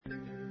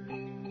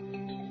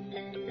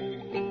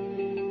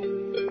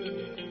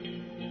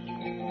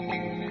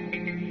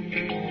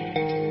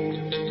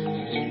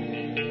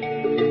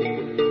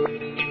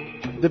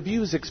The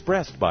views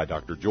expressed by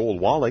Dr. Joel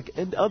Wallach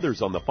and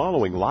others on the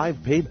following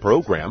live paid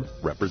program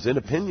represent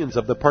opinions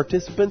of the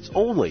participants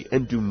only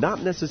and do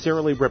not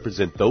necessarily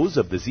represent those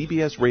of the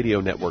ZBS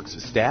Radio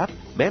Network's staff,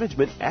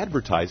 management,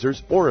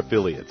 advertisers, or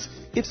affiliates.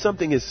 If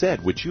something is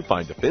said which you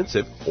find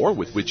offensive or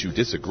with which you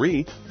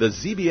disagree, the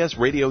ZBS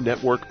Radio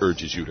Network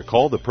urges you to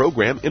call the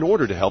program in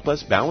order to help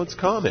us balance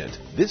comment.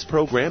 This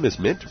program is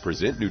meant to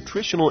present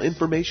nutritional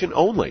information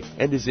only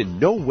and is in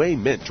no way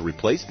meant to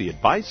replace the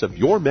advice of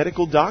your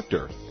medical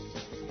doctor.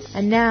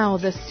 And now,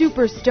 the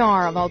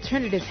superstar of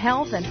alternative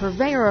health and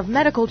purveyor of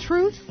medical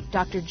truth,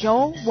 Dr.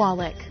 Joel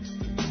Wallach.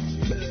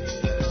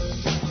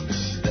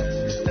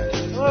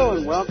 Hello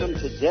and welcome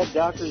to Dead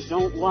Doctors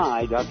Don't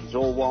Lie. Dr.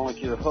 Joel Wallach,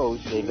 your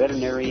host, a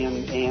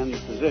veterinarian and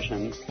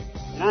physician.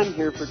 And I'm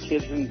here for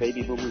kids and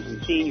baby boomers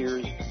and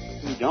seniors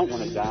who don't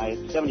want to die at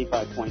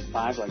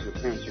 75.5 like their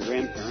parents or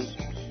grandparents.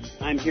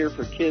 I'm here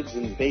for kids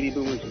and baby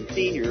boomers and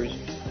seniors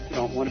who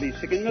don't want to be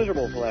sick and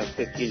miserable for the last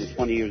 15 to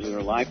 20 years of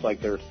their life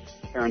like their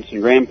parents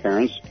and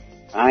grandparents.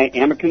 I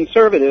am a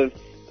conservative.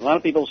 A lot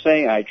of people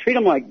say I treat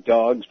them like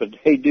dogs, but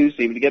they do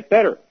seem to get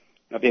better.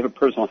 Now, if you have a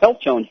personal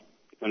health challenge you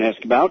want to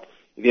ask about,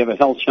 if you have a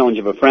health challenge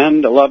of a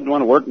friend, a loved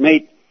one, a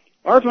workmate,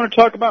 or if you want to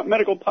talk about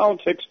medical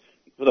politics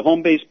with a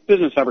home-based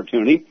business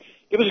opportunity,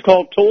 give us a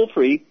call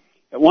toll-free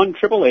at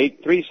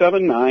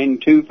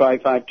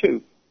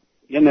 1-888-379-2552.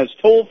 Again, that's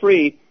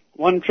toll-free,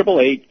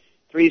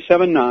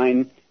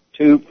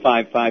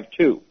 1-888-379-2552.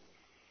 Well,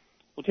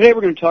 today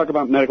we're going to talk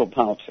about medical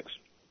politics.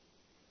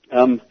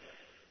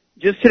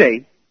 Just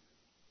today,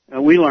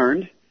 we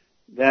learned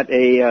that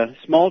a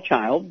small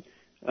child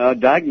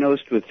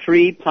diagnosed with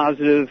 3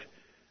 positive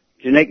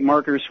genetic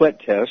marker sweat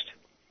tests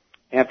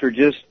after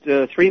just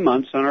 3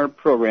 months on our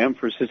program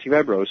for cystic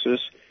fibrosis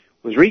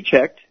was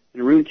rechecked,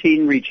 in a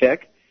routine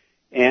recheck,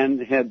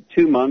 and had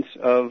 2 months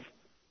of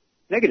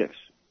negatives.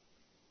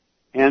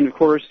 And, of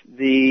course,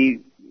 the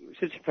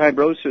cystic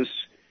fibrosis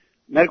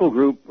medical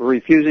group were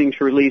refusing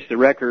to release the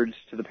records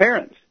to the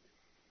parents,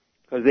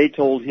 because they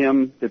told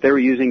him that they were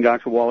using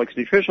Dr. Wallach's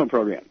nutritional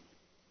program.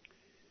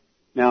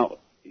 Now,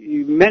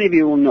 many of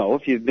you will know,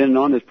 if you've been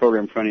on this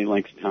program for any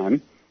length of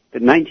time,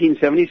 that in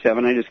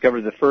 1977 I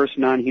discovered the first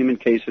non-human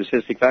case of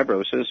cystic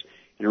fibrosis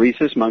in a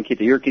rhesus monkey at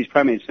the Yerkes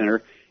Primate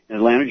Center in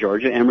Atlanta,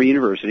 Georgia, Emory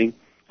University, and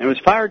I was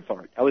fired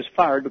for it. I was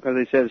fired because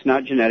they said it's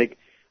not genetic.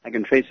 I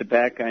can trace it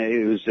back.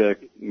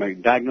 My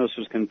diagnosis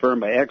was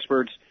confirmed by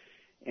experts,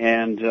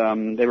 and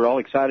they were all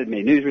excited,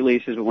 made news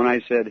releases, but when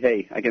I said,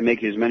 hey, I can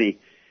make you as many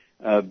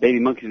baby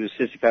monkeys with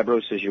cystic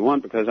fibrosis as you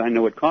want because I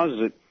know what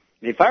causes it,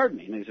 they fired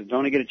me. And they said,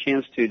 don't I get a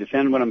chance to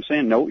defend what I'm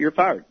saying? No, you're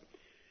fired.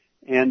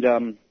 And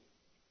in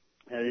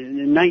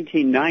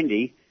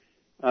 1990,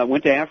 I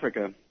went to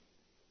Africa,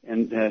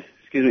 and, in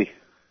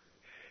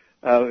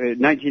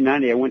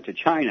 1990 I went to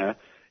China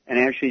and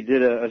actually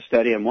did a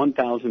study on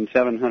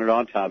 1,700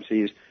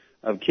 autopsies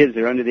of kids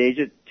that are under the age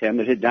of 10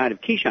 that had died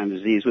of Keyshawn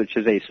disease, which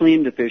is a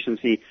selenium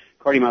deficiency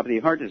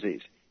cardiomyopathy heart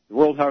disease. The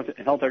World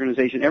Health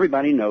Organization,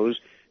 everybody knows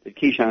that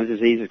Keyshawn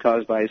disease is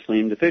caused by a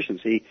selenium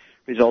deficiency,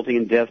 resulting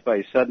in death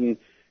by sudden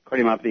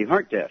cardiomyopathy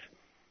heart death.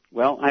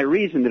 Well, I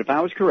reasoned that if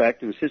I was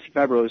correct and cystic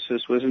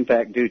fibrosis was in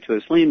fact due to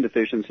a selenium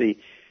deficiency,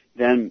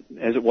 then,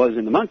 as it was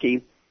in the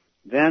monkey,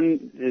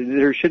 then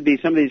there should be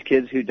some of these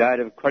kids who died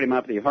of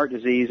cardiomyopathy heart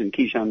disease in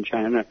Keyshawn,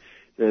 China.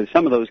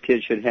 Some of those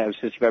kids should have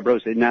cystic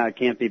fibrosis. Now, it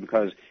can't be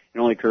because it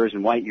only occurs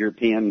in white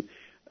European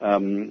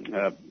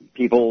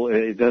people.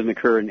 It doesn't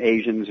occur in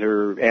Asians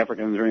or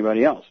Africans or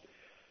anybody else.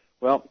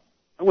 Well,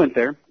 I went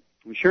there,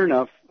 and sure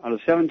enough, out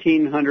of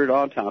 1,700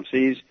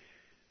 autopsies,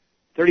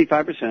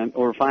 35%,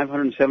 or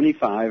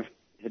 575,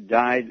 had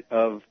died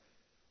of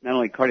not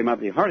only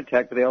cardiomyopathy heart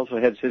attack, but they also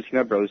had cystic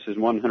fibrosis, and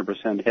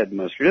 100% had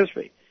muscular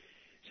dystrophy.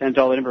 Sent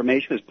all that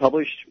information, was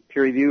published,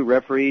 peer-reviewed,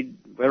 refereed,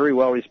 very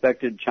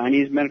well-respected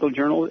Chinese medical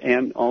journals,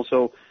 and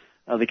also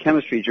the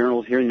chemistry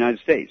journals here in the United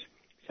States.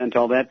 Sent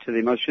all that to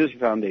the Muscular Dystrophy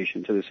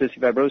Foundation, to the Cystic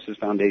Fibrosis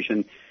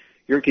Foundation,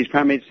 Yerkes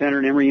Primate Center,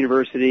 and Emory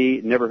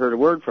University. Never heard a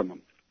word from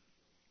them.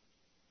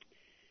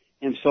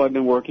 And so I've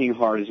been working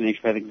hard as an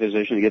naturopathic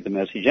physician to get the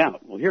message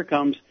out. Well, here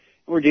comes,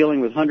 we're dealing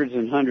with hundreds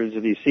and hundreds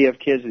of these CF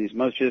kids and these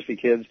muscular dystrophy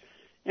kids,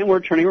 and we're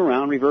turning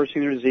around,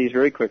 reversing their disease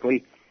very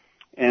quickly,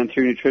 and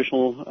through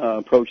nutritional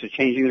approaches,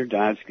 changing their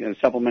diets,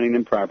 supplementing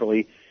them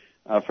properly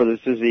for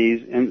this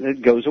disease, and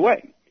it goes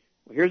away.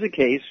 Well, here's a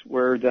case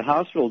where the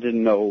hospital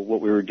didn't know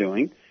what we were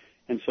doing,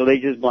 and so they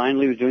just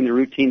blindly was doing the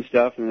routine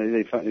stuff, and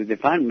they find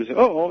them and say,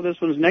 oh, this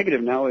one's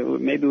negative now.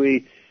 Maybe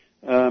we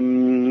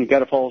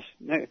got a false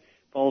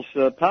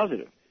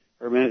positive,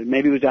 or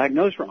maybe it was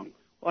diagnosed wrong.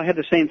 Well, I had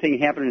the same thing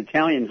happen in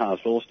Italian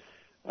hospitals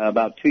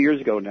about 2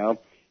 years ago now,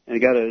 and I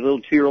got a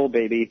little 2-year-old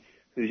baby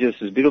who's just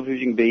as beautiful as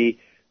you can be,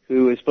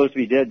 who is supposed to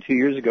be dead 2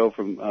 years ago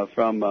from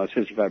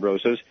cystic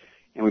fibrosis,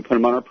 and we put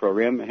him on our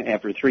program.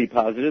 After 3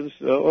 positives,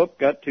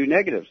 got 2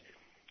 negatives,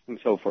 and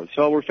so forth.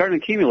 So we're starting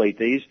to accumulate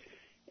these,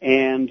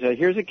 and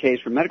here's a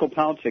case where medical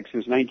politics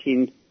since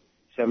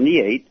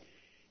 1978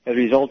 has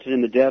resulted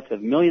in the death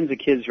of millions of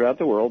kids throughout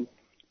the world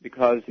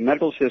because the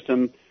medical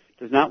system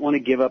does not want to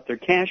give up their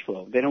cash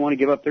flow. They don't want to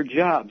give up their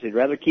jobs. They'd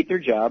rather keep their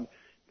job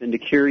than to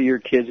cure your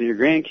kids or your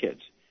grandkids.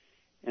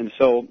 And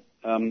so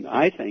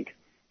I think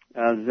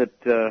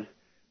that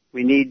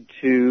we need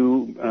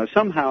to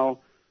somehow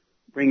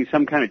bring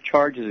some kind of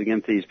charges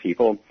against these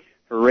people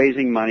for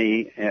raising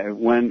money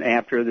when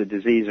after the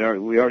disease.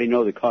 We already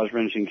know the cause,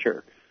 prevention,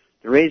 cure.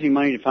 They're raising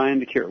money to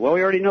find the cure. Well,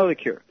 we already know the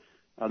cure.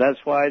 That's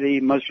why the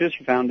Muscular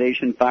Dystrophy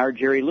Foundation fired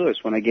Jerry Lewis.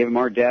 When I gave him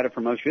our data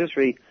for muscular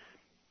dystrophy,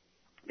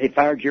 they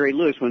fired Jerry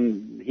Lewis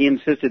when he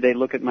insisted they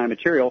look at my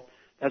material.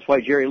 That's why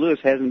Jerry Lewis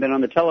hasn't been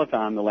on the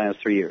telethon the last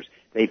 3 years.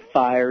 They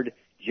fired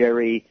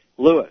Jerry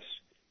Lewis.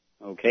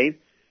 Okay?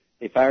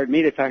 They fired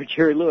me, they fired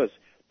Jerry Lewis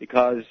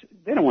because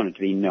they don't want it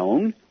to be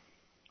known.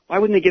 Why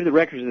wouldn't they give the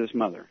records of this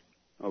mother?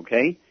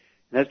 Okay? And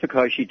that's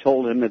because she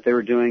told him that they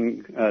were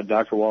doing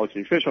Dr. Wallach's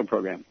nutritional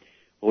program.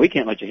 Well, we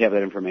can't let you have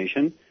that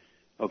information.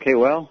 Okay,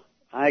 well,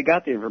 I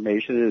got the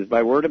information. It is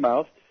by word of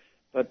mouth.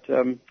 But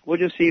we'll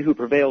just see who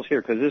prevails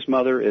here, because this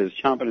mother is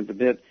chomping at the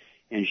bit,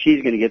 and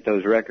she's going to get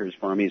those records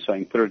for me so I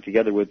can put her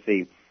together with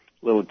the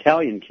little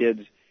Italian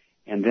kids.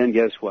 And then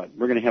guess what?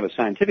 We're going to have a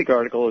scientific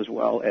article as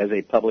well as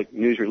a public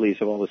news release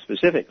of all the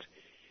specifics.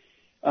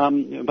 But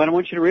I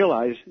want you to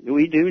realize that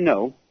we do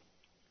know,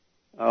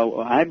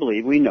 I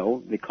believe we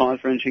know the cause,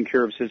 prevention,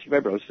 cure of cystic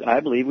fibrosis.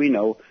 I believe we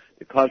know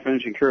the cause,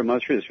 prevention, cure of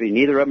muscular dystrophy.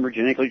 Neither of them are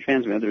genetically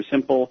transmitted. They're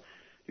simple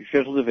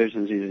nutritional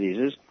deficiency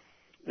diseases.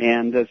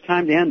 And it's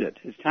time to end it.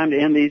 It's time to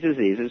end these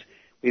diseases.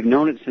 We've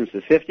known it since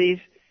the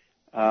 50s.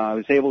 I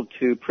was able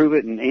to prove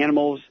it in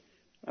animals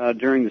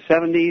during the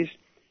 70s.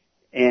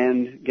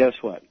 And guess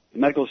what? The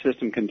medical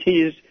system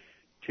continues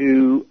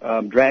to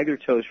drag their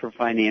toes for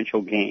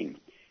financial gain.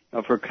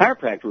 Now, if a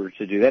chiropractor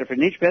to do that, if a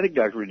naturopathic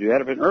doctor were to do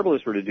that, if an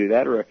herbalist were to do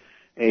that, or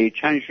a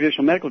Chinese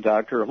traditional medical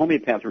doctor or a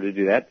homeopath were to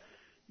do that,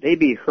 they'd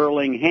be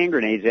hurling hand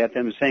grenades at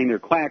them and saying they're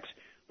quacks.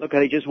 Look,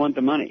 they just want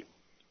the money.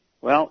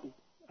 Well,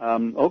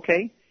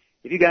 okay.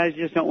 If you guys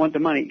just don't want the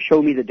money,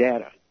 show me the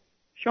data.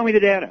 Show me the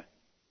data.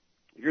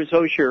 If you're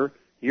so sure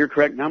you're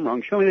correct and I'm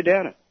wrong, show me the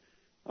data.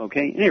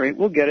 Okay? At any rate,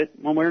 we'll get it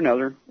one way or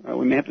another.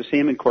 We may have to see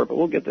them in court, but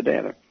we'll get the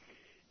data.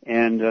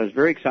 And it's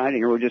very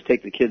exciting, or we'll just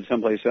take the kids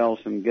someplace else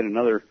and get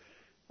another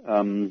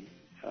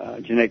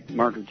genetic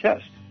marker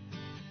test.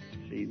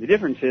 See, the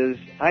difference is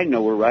I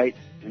know we're right,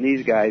 and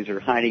these guys are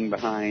hiding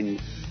behind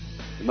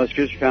the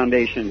Muscular Dystrophy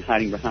Foundation,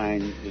 hiding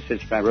behind the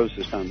Cystic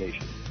Fibrosis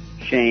Foundation.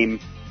 Shame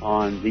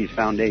on these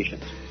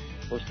foundations.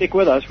 Well, stick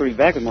with us. We'll be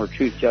back with more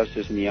Truth,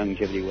 Justice, and the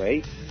Longevity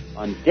Way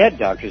on Dead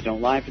Doctors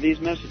Don't Lie for these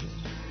messages.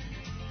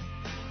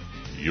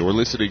 You're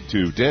listening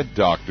to Dead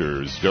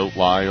Doctors Don't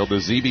Lie on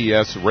the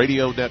ZBS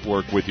Radio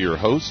Network with your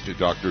host,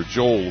 Dr.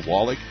 Joel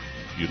Wallach.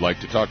 If you'd like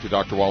to talk to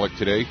Dr. Wallach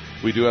today,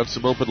 we do have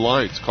some open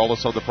lines. Call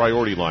us on the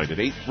priority line at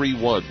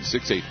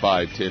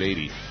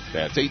 831-685-1080.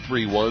 That's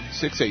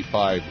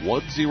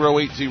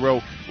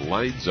 831-685-1080.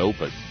 Lines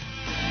open.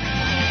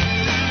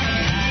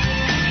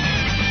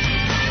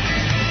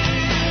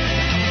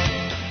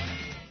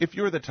 If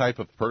you're the type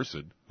of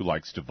person who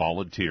likes to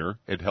volunteer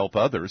and help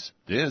others,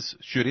 this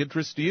should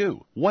interest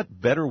you.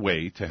 What better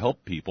way to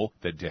help people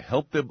than to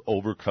help them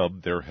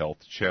overcome their health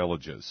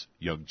challenges?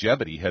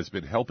 Longevity has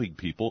been helping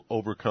people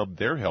overcome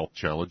their health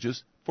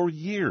challenges for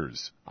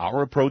years.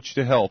 Our approach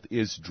to health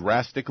is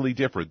drastically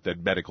different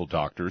than medical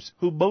doctors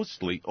who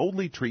mostly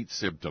only treat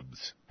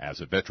symptoms.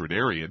 As a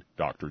veterinarian,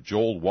 Dr.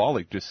 Joel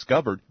Wallach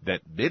discovered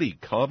that many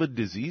common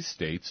disease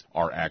states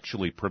are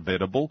actually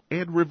preventable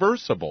and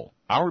reversible.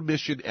 Our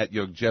mission at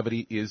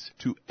Longevity is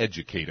to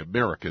educate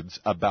Americans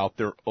about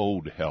their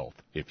own health.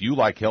 If you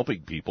like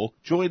helping people,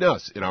 join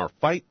us in our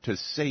fight to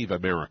save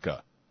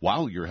America.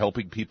 While you're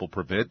helping people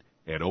prevent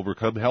and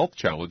overcome health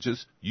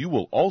challenges, you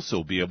will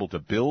also be able to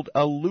build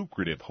a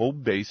lucrative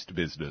home-based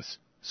business.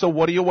 So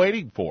what are you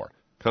waiting for?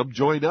 Come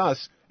join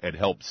us and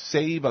help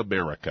save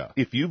America.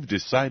 If you've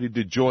decided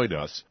to join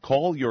us,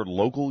 call your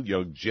local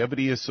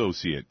Longevity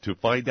associate to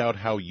find out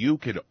how you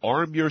can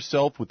arm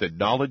yourself with the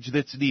knowledge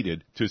that's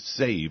needed to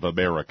save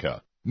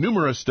America.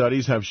 Numerous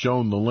studies have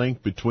shown the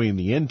link between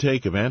the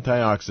intake of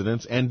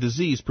antioxidants and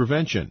disease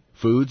prevention.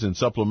 Foods and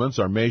supplements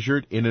are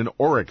measured in an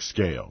ORAC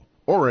scale.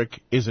 ORAC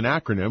is an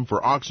acronym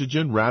for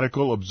Oxygen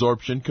Radical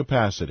Absorption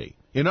Capacity.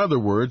 In other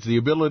words, the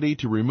ability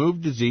to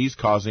remove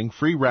disease-causing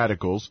free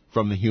radicals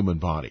from the human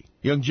body.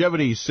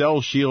 Longevity's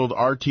Cell Shield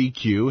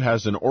RTQ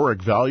has an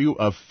ORAC value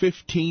of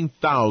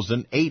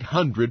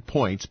 15,800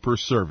 points per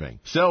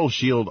serving. Cell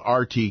Shield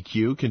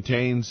RTQ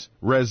contains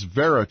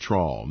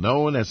resveratrol,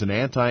 known as an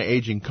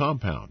anti-aging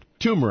compound.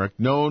 Turmeric,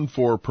 known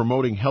for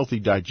promoting healthy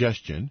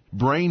digestion,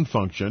 brain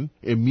function,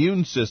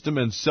 immune system,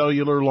 and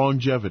cellular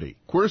longevity.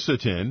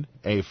 Quercetin,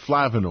 a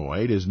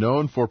flavonoid, is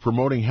known for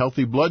promoting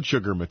healthy blood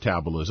sugar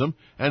metabolism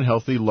and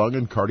healthy lung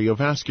and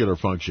cardiovascular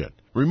function.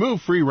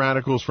 Remove free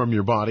radicals from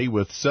your body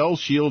with Cell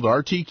Shield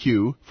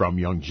RTQ from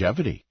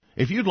Longevity.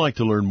 If you'd like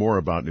to learn more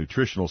about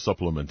nutritional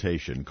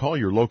supplementation, call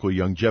your local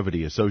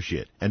Longevity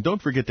associate. And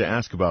don't forget to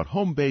ask about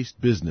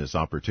home-based business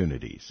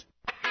opportunities.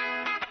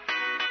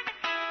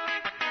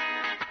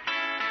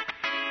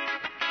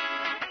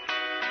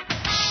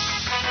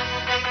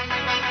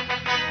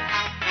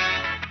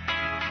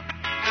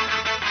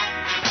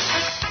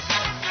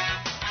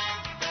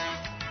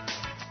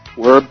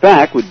 We're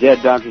back with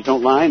Dead Doctors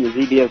Don't Lie on the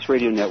ZBS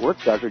Radio Network.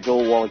 Dr.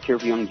 Joel Wallach here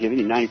for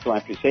Youngevity 94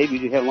 Life Crusade. We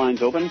do have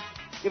lines open.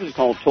 Give us a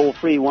call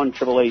toll-free,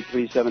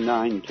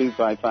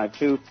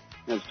 1-888-379-2552.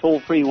 That's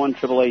toll-free,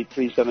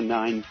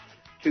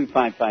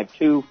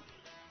 1-888-379-2552.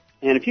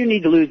 And if you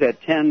need to lose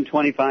that 10,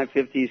 25,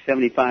 50,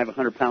 75,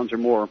 100 pounds or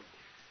more,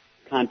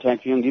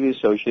 contact your Youngevity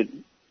associate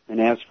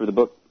and ask for the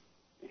book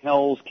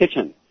Hell's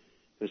Kitchen.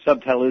 The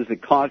subtitle is The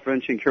Cause,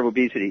 Prevention, and Cure of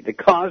Obesity. The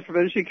Cause,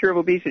 Prevention, and Cure of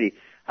Obesity.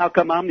 How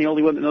come I'm the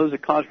only one that knows the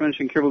cause,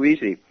 prevention, and cure of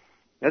obesity?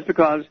 That's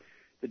because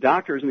the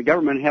doctors and the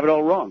government have it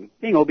all wrong.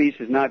 Being obese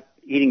is not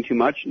eating too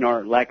much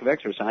nor lack of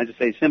exercise.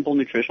 It's a simple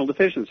nutritional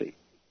deficiency.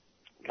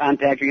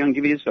 Contact your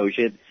Youngevity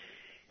associate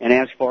and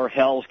ask for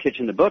Hell's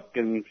Kitchen, the book,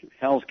 and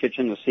Hell's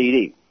Kitchen, the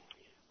CD.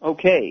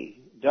 Okay,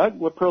 Doug,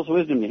 what pearls of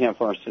wisdom do you have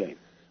for us today?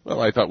 Well,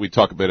 I thought we'd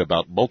talk a bit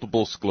about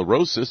multiple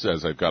sclerosis,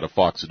 as I've got a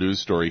Fox News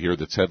story here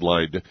that's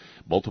headlined,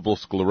 Multiple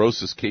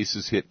Sclerosis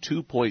Cases Hit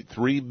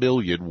 2.3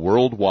 million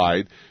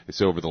worldwide.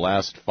 So over the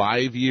last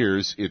 5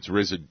 years, it's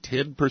risen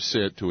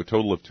 10% to a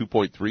total of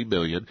 2.3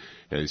 million.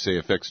 And they say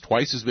affects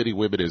twice as many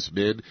women as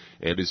men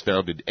and is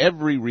found in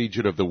every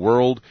region of the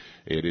world.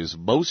 It is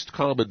most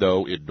common,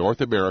 though, in North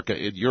America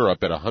and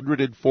Europe at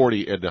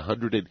 140 and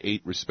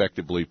 108,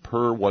 respectively,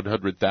 per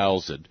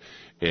 100,000.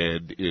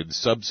 And in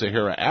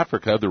sub-Sahara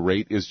Africa, the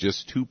rate is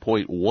just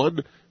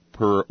 2.1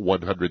 per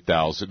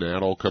 100,000.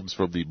 That all comes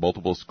from the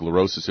Multiple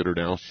Sclerosis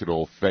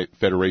International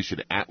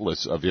Federation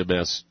Atlas of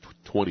MS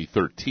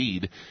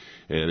 2013.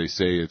 And they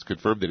say it's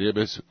confirmed that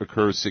MS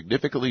occurs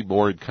significantly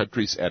more in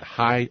countries at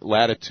high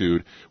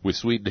latitude, with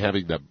Sweden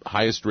having the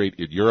highest rate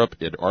in Europe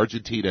and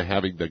Argentina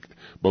having the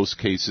most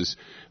cases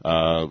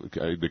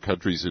in the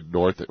countries in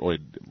North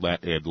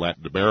and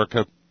Latin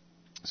America.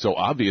 So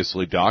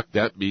obviously, Doc,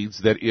 that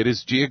means that it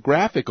is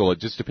geographical. It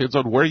just depends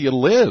on where you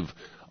live.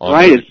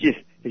 Right.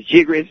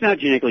 It's not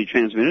genetically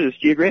transmitted. It's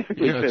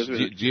geographically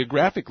transmitted. It's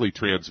geographically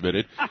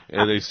transmitted.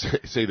 And they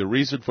say the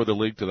reason for the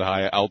link to the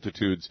high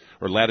altitudes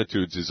or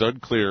latitudes is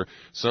unclear.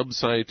 Some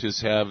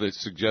scientists have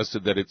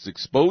suggested that its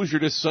exposure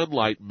to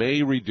sunlight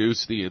may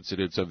reduce the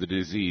incidence of the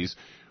disease,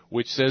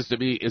 which says to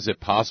me, is it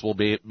possible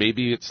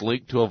maybe it's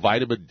linked to a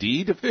vitamin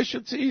D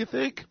deficiency, you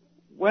think?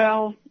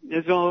 Well,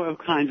 there's all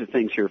kinds of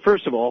things here.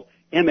 First of all,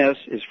 MS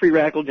is free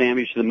radical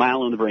damage to the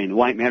myelin in the brain. The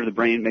white matter of the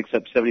brain makes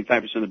up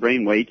 75% of the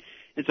brain weight.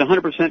 It's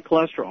 100%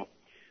 cholesterol.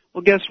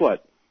 Well, guess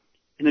what?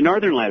 In the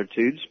northern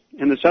latitudes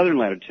and the southern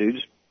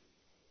latitudes,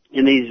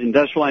 in these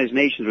industrialized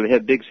nations where they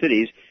have big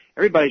cities,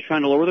 everybody's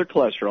trying to lower their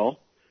cholesterol.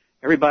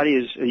 Everybody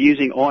is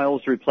using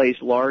oils to replace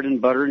lard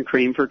and butter and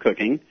cream for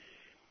cooking.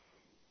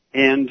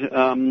 And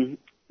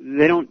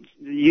they don't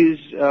use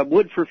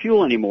wood for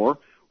fuel anymore.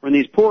 Or in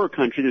these poorer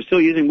countries, they're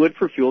still using wood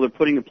for fuel. They're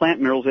putting the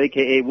plant minerals,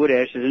 a.k.a. wood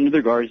ashes, into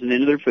their gardens and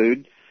into their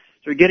food. So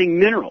they're getting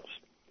minerals.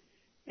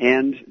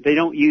 And they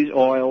don't use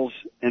oils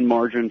and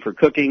margarine for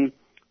cooking.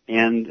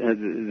 And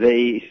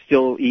they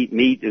still eat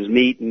meat as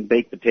meat and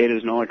baked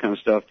potatoes and all that kind of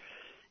stuff.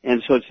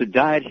 And so it's a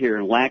diet here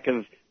and lack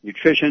of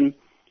nutrition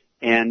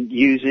and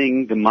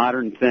using the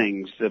modern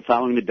things,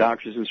 following the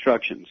doctor's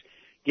instructions.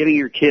 Giving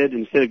your kid,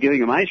 instead of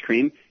giving them ice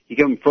cream, you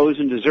give them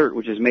frozen dessert,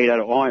 which is made out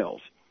of oils.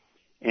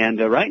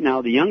 And right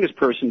now, the youngest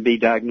person to be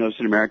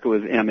diagnosed in America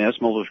with MS,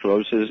 multiple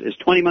sclerosis, is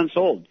 20 months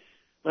old,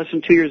 less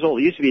than 2 years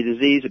old. It used to be a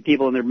disease of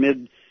people in their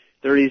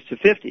mid-30s to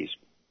 50s.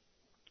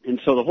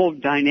 And so the whole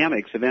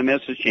dynamics of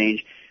MS has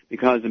changed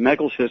because the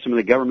medical system and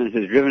the government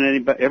has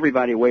driven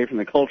everybody away from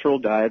the cultural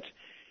diets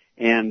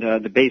and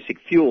the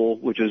basic fuel,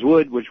 which is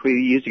wood, which we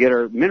use to get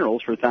our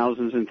minerals for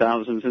thousands and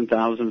thousands and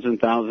thousands and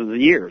thousands of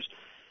years.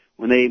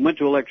 When they went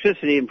to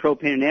electricity and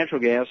propane and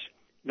natural gas,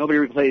 nobody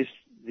replaced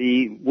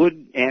the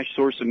wood ash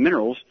source of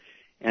minerals,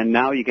 and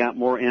now you got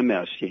more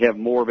MS. You have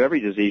more of every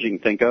disease you can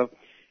think of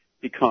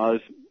because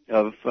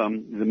of the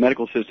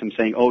medical system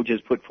saying, oh,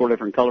 just put 4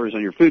 different colors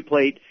on your food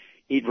plate,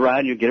 eat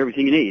variety, and you'll get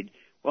everything you need.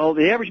 Well,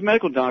 the average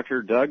medical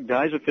doctor, Doug,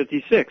 dies at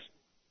 56.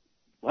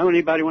 Why would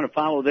anybody want to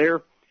follow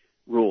their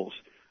rules?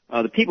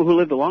 The people who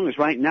live the longest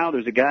right now,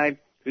 there's a guy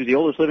who's the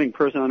oldest living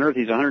person on earth.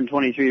 He's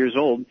 123 years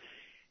old,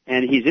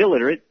 and he's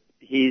illiterate.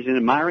 He's an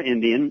Amara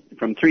Indian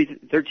from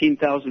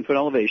 13,000-foot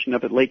elevation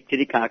up at Lake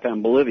Titicaca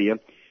in Bolivia,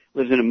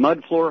 lives in a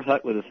mud floor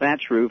hut with a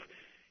thatch roof.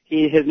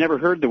 He has never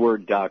heard the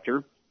word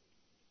doctor.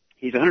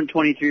 He's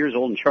 123 years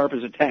old and sharp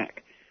as a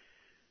tack.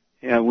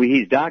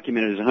 He's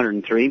documented as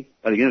 103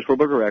 by the Guinness World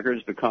Book of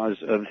Records because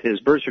of his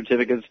birth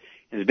certificates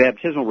and his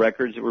baptismal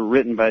records that were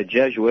written by a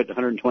Jesuit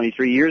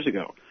 123 years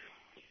ago.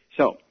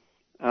 So,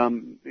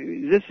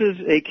 this is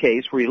a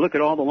case where you look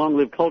at all the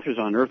long-lived cultures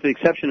on Earth, with the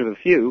exception of a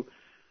few.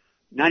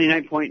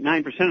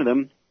 99.9% of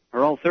them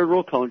are all third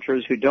world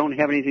cultures who don't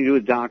have anything to do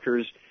with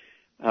doctors.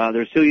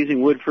 They're still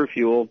using wood for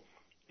fuel,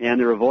 and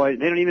they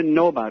don't even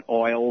know about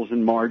oils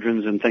and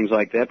margarines and things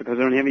like that because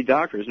they don't have any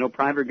doctors, no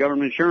private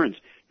government insurance,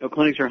 no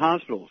clinics or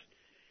hospitals.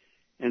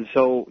 And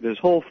so this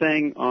whole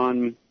thing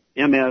on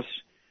MS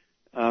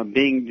has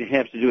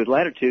to do with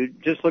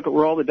latitude, just look at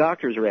where all the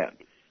doctors are at.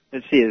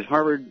 Let's see, is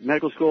Harvard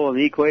Medical School on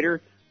the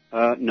equator?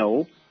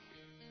 No.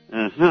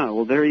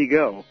 Well, there you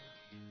go.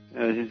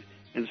 And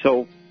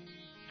so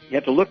You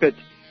have to look at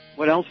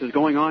what else is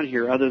going on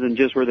here other than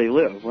just where they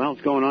live. Well,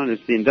 what's going on is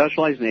the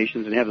industrialized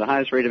nations and have the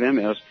highest rate of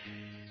MS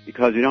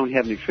because we don't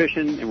have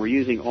nutrition and we're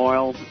using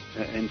oil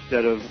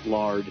instead of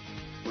lard.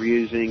 We're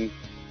using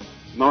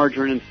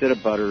margarine instead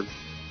of butter.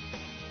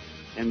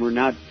 And we're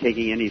not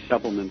taking any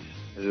supplements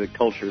as the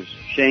cultures.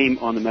 Shame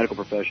on the medical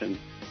profession.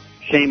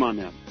 Shame on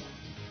them.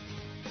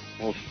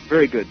 Well,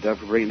 very good, Doug,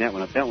 for bringing that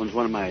one up. That one's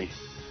one of my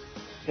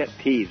pet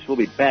peeves. We'll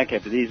be back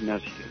after these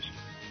messages.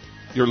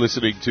 You're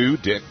listening to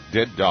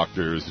Dead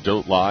Doctors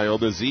Don't Lie on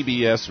the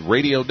ZBS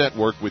Radio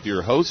Network with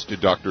your host,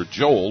 Dr.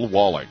 Joel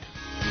Wallach.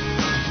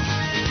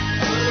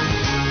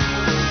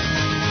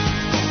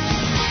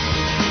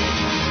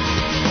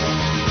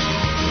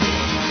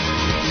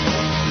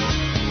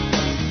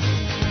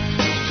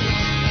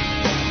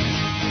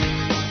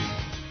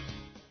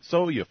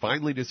 So you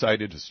finally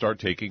decided to start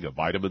taking a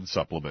vitamin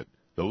supplement.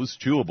 Those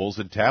chewables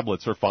and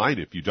tablets are fine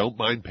if you don't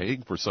mind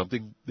paying for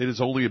something that is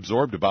only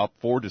absorbed about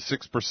 4 to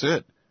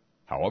 6%.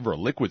 However, a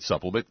liquid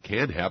supplement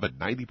can have a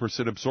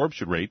 90%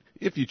 absorption rate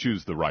if you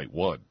choose the right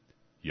one.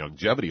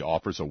 Youngevity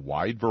offers a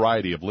wide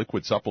variety of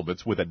liquid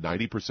supplements with a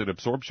 90%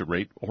 absorption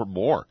rate or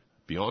more.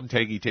 Beyond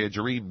Tangy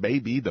Tangerine may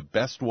be the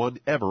best one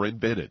ever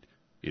invented.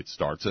 It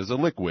starts as a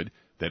liquid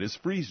that is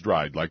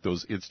freeze-dried like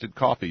those instant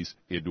coffees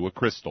into a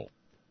crystal.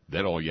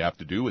 Then all you have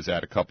to do is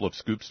add a couple of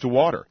scoops to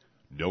water.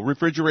 No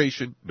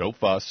refrigeration, no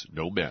fuss,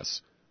 no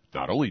mess.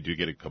 Not only do you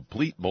get a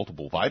complete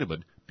multiple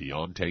vitamin,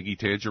 Beyond Tangy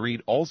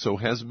Tangerine also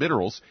has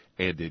minerals,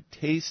 and it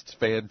tastes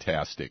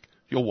fantastic.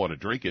 You'll want to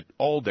drink it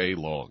all day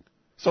long.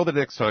 So the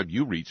next time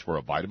you reach for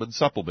a vitamin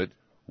supplement,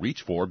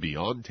 reach for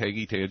Beyond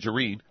Tangy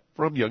Tangerine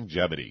from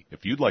Youngevity.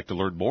 If you'd like to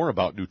learn more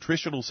about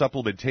nutritional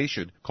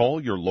supplementation,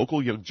 call your local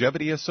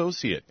Youngevity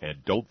associate,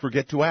 and don't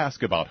forget to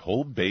ask about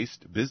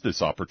home-based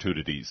business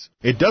opportunities.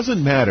 It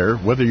doesn't matter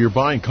whether you're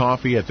buying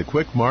coffee at the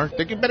Quick Mart,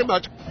 Thank you very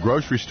much.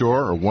 grocery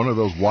store, or one of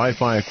those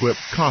Wi-Fi equipped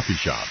coffee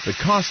shops. The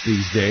cost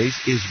these days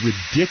is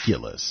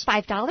ridiculous.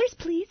 $5,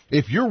 please.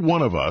 If you're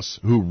one of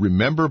us who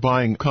remember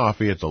buying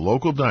coffee at the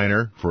local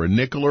diner for a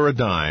nickel or a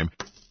dime,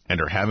 and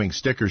are having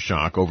sticker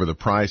shock over the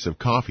price of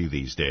coffee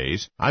these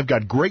days, I've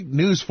got great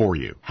news for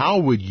you. How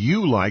would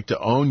you like to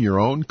own your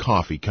own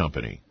coffee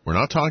company? We're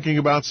not talking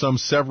about some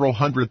several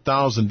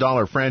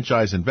 $100,000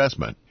 franchise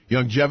investment.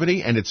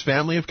 Youngevity and its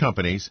family of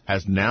companies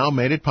has now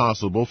made it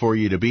possible for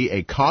you to be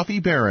a coffee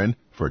baron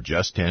for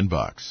just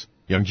 $10.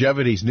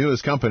 Youngevity's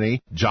newest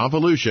company,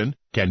 Jovolution,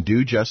 can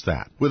do just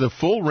that. With a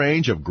full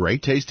range of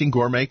great-tasting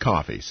gourmet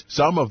coffees,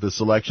 some of the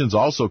selections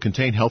also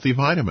contain healthy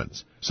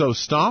vitamins. So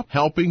stop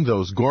helping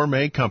those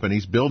gourmet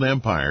companies build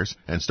empires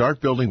and start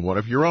building one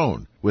of your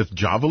own with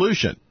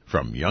Jovolution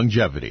from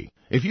Youngevity.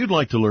 If you'd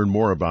like to learn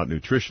more about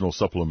nutritional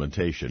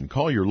supplementation,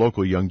 call your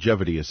local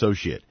Youngevity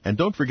associate, and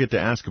don't forget to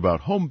ask about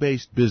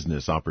home-based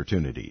business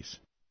opportunities.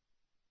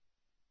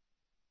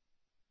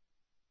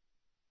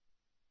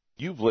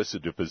 You've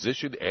listened to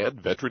physician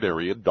and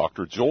veterinarian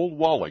Dr. Joel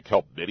Wallach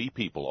help many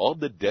people on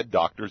the Dead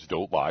Doctors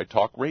Don't Lie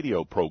talk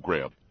radio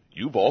program.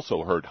 You've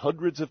also heard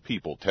hundreds of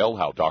people tell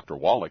how Dr.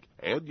 Wallach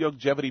and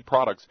Youngevity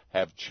products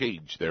have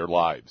changed their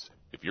lives.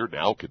 If you're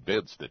now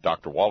convinced that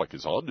Dr. Wallach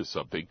is onto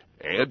something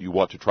and you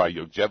want to try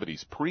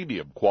Youngevity's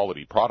premium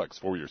quality products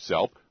for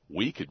yourself,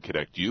 we can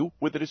connect you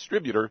with a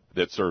distributor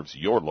that serves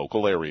your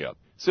local area.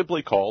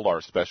 Simply call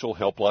our special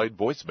helpline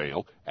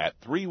voicemail at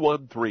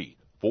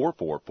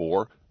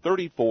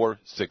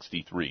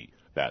 313-444-3463.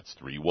 That's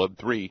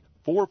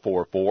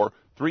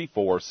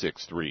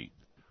 313-444-3463.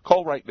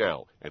 Call right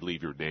now and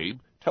leave your name,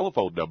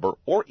 telephone number,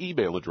 or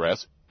email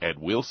address, and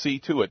we'll see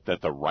to it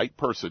that the right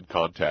person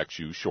contacts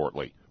you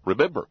shortly.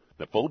 Remember,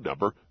 the phone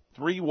number,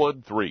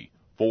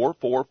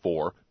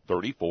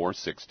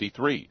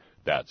 313-444-3463.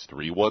 That's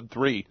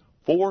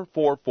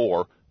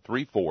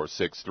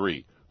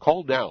 313-444-3463.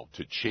 Call now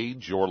to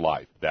change your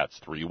life. That's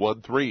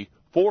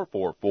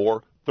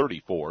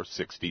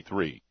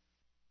 313-444-3463.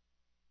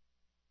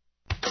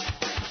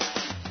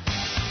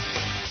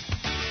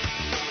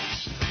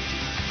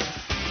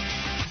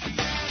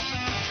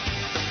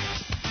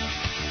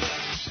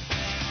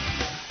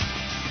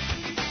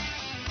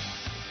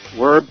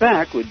 We're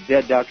back with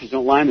Dead Doctors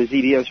Don't Lie on the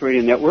ZBS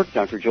Radio Network.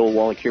 Dr. Joel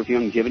Wallach here for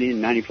Youngevity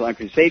and 94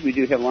 Crusade. We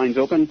do have lines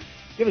open.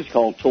 Give us a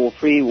call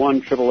toll-free,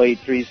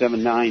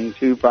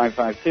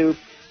 1-888-379-2552.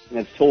 And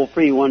that's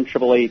toll-free,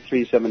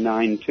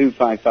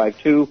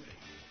 1-888-379-2552.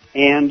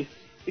 And if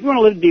you want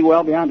to live to be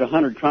well beyond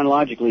 100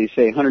 chronologically,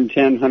 say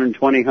 110,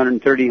 120,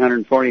 130,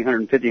 140,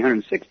 150,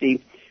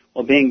 160,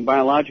 while being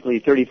biologically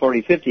 30,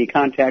 40, 50,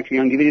 contact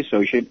your Youngevity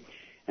associate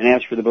and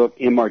ask for the book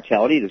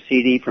Immortality, the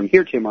CD From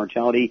Here to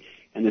Immortality,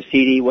 and the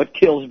CD, What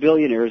Kills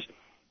Billionaires.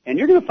 And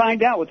you're going to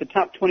find out what the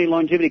top 20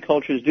 longevity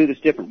cultures do that's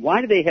different.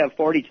 Why do they have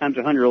 40 times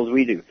 100-year-olds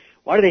we do?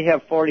 Why do they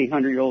have 40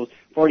 times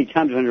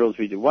 100-year-olds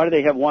we do? Why do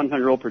they have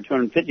 100-year-old per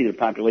 250 of the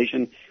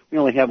population? We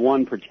only have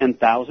one per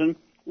 10,000.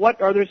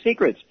 What are their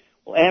secrets?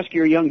 Well, ask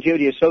your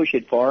Youngevity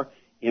associate for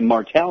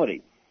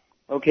Immortality.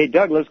 Okay,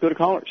 Doug, let's go to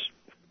callers.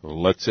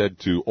 Let's head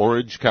to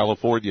Orange,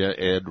 California,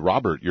 and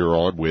Robert, you're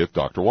on with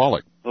Dr.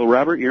 Wallach. Hello,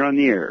 Robert, you're on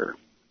the air.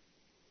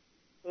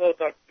 Hello,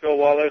 Dr. Joe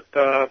Wallach.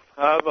 I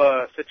have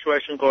a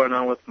situation going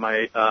on with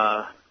my,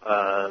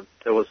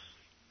 there was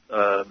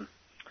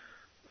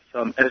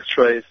some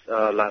x-rays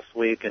last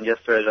week, and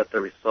yesterday I got the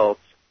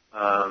results.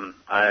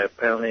 I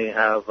apparently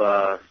have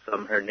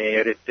some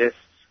herniated discs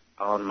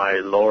on my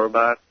lower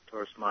back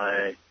towards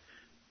my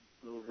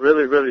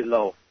really, really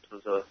low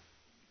to the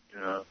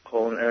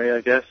colon area,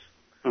 I guess.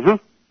 Uh-huh.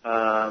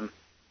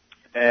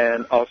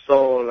 And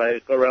also,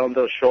 like, around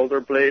the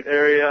shoulder blade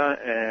area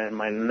and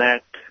my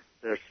neck,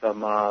 there's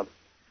some,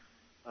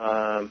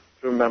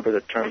 remember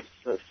the term,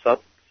 sub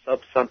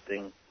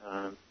something.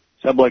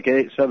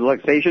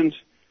 Subluxations?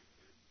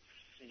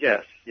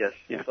 Yes. Yeah.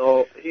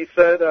 So he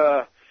said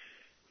the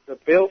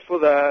bill for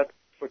that,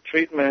 for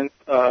treatment,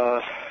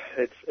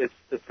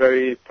 it's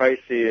very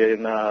pricey,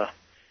 and,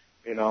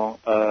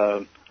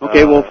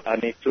 okay, well, I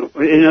need to... Is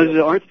it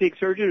an orthopedic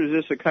surgeon or is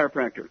this a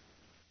chiropractor?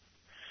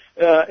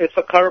 It's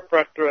a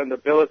chiropractor, and the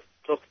bill is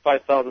close to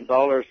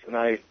 $5,000, and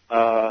I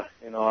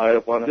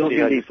want to see... Bill's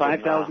going to be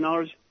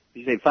 $5,000? Did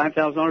you say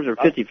 $5,000 or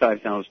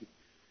 $55,000?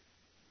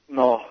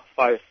 No,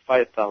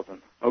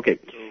 5,000. Okay.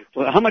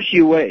 Well, how much do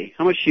you weigh?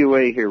 How much do you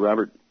weigh here,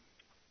 Robert?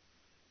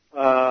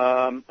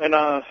 And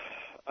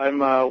I'm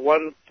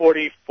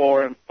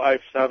 144 and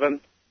 5'7".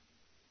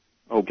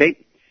 Okay.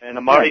 And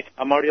I'm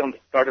already on the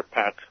starter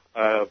pack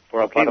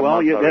for about a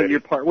month already. You're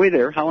partway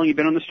there. How long have you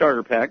been on the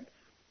starter pack?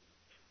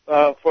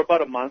 For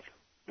about a month.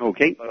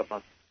 Okay. About a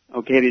month.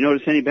 Okay. Have you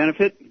noticed any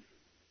benefit?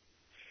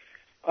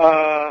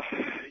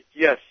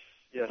 Yes.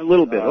 A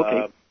little bit.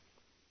 Okay.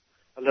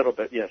 A little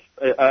bit, yes.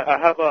 I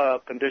have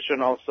a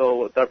condition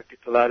also with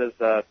diverticulitis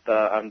that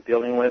I'm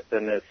dealing with,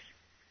 and it's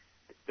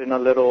been a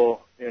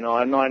little,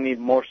 I know I need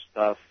more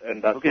stuff,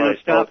 and that's why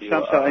stop.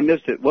 I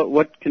missed it.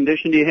 What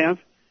condition do you have?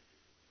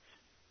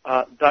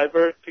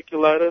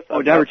 Diverticulitis.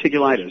 Oh,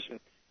 diverticulitis.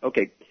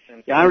 Okay.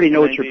 Yeah, I already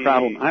know what your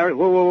problem.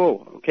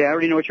 Whoa. Okay, I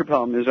already know what your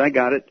problem is. I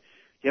got it. Do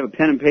you have a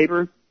pen and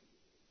paper?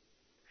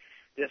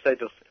 Yes, I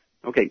do.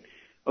 Okay,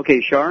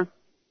 Shar?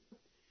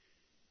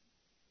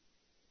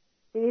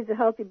 He needs a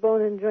healthy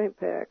bone and joint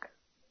pack.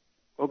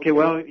 Okay,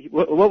 well,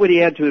 what would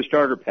he add to his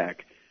starter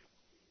pack?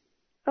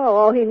 Oh,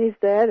 all he needs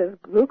to add is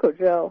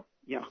glucogel.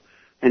 Yeah.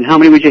 And how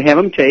many would you have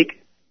him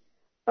take?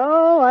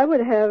 Oh, I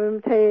would have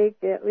him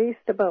take at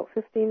least about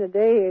 15 a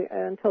day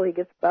until he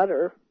gets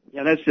better.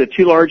 Yeah, that's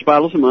 2 large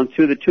bottles a month,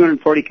 2 of the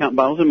 240-count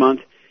bottles a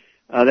month.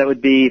 That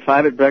would be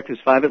 5 at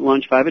breakfast, 5 at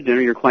lunch, 5 at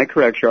dinner. You're quite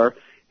correct, Shar. And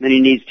then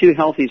he needs 2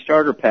 healthy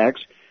starter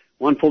packs,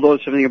 1 full dose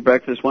of something at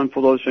breakfast, 1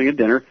 full dose of something at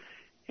dinner.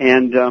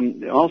 And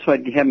also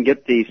I'd have him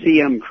get the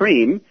CM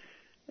cream,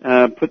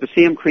 put the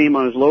CM cream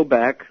on his low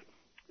back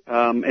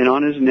and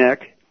on his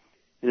neck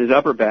and his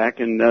upper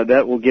back, and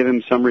that will give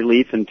him some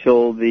relief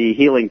until the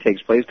healing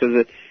takes place,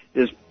 because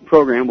this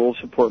program will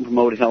support and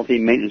promote healthy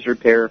maintenance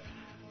repair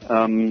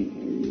of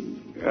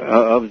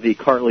the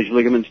cartilage,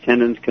 ligaments,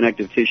 tendons,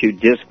 connective tissue,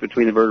 disc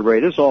between the vertebrae.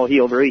 This will all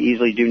heal very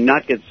easily. Do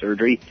not get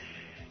surgery.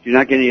 Do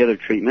not get any other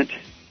treatment.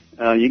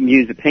 You can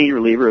use the pain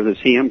reliever of the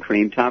CM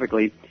cream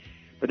topically.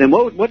 But then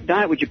what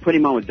diet would you put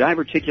him on with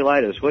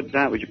diverticulitis? What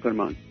diet would you put him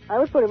on? I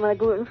would put him on a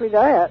gluten-free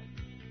diet.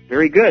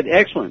 Very good.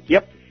 Excellent.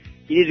 Yep.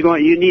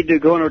 You need to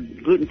go on a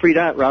gluten-free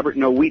diet, Robert.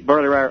 No wheat,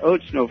 barley, rye, or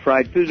oats, no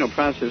fried foods, no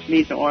processed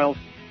meats, no oils.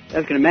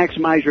 That's going to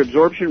maximize your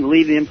absorption,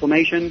 relieve the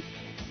inflammation,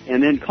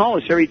 and then call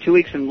us every 2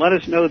 weeks and let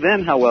us know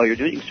then how well you're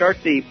doing. You can start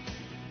the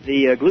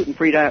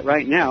gluten-free diet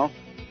right now.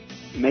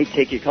 It may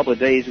take you a couple of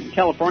days. In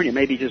California,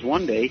 maybe just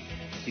 1 day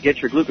to get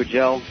your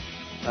glucogel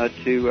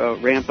to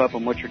ramp up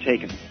on what you're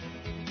taking.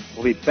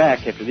 We'll be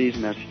back after these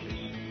messages.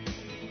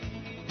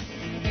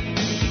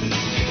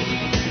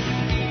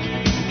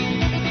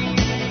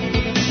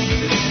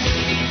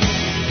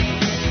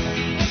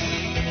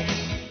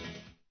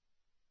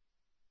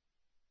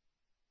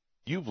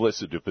 You've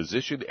listened to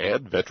physician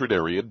and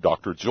veterinarian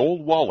Dr.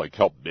 Joel Wallach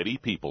help many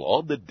people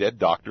on the Dead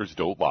Doctors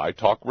Don't Lie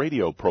talk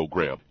radio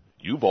program.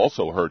 You've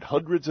also heard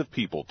hundreds of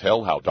people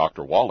tell how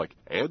Dr. Wallach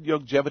and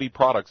Youngevity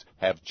products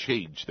have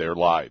changed their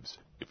lives.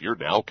 If you're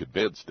now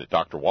convinced that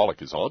Dr.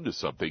 Wallach is onto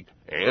something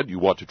and you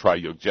want to try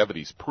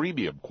Youngevity's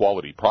premium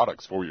quality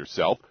products for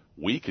yourself,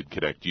 we can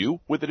connect you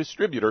with a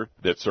distributor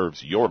that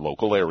serves your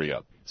local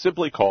area.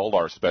 Simply call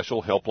our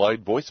special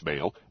helpline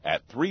voicemail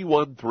at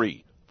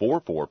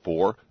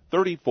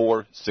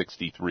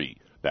 313-444-3463.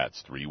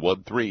 That's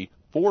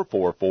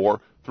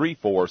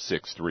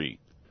 313-444-3463.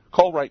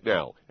 Call right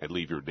now and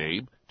leave your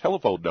name,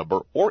 telephone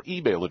number, or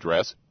email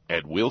address,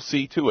 and we'll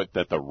see to it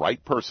that the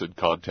right person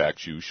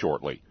contacts you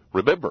shortly.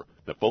 Remember,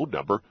 the phone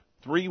number,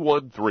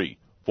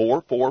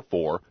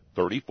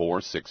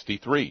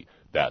 313-444-3463.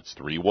 That's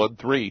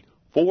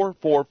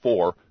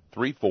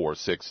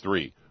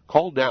 313-444-3463.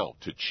 Call now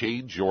to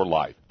change your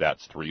life.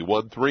 That's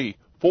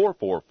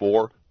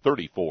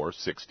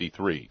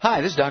 313-444-3463. Hi,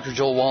 this is Dr.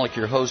 Joel Wallach,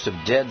 your host of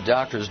Dead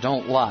Doctors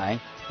Don't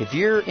Lie. If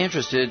you're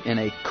interested in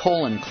a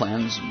colon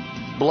cleanse,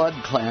 blood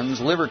cleanse,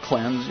 liver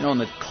cleanse, in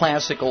the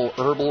classical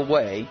herbal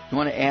way, you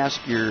want to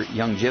ask your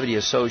Youngevity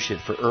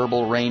associate for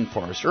Herbal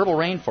Rainforest. Herbal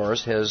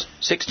Rainforest has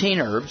 16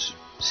 herbs,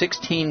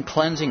 16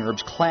 cleansing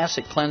herbs,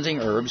 classic cleansing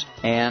herbs,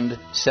 and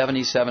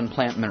 77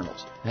 plant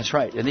minerals. That's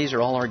right, and these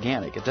are all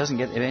organic. It doesn't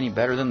get any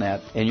better than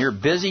that. In your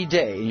busy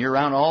day, and you're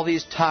around all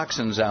these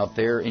toxins out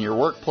there, in your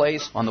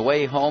workplace, on the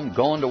way home,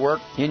 going to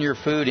work, in your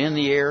food, in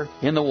the air,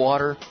 in the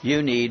water,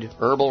 you need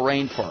Herbal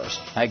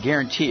Rainforest. I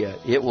guarantee you,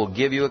 it will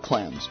give you a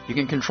cleanse. You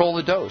can control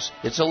the dose.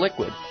 It's a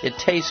liquid. It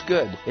tastes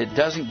good. It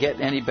doesn't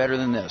get any better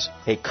than this.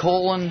 A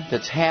colon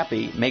that's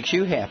happy makes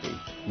you happy.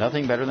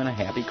 Nothing better than a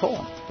happy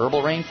colon.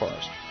 Herbal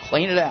Rainforest.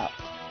 Clean it out.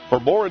 For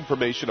more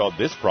information on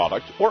this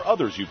product or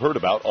others you've heard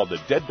about on the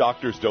Dead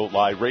Doctors Don't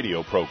Lie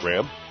radio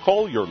program,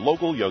 call your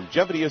local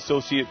Youngevity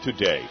associate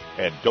today.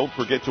 And don't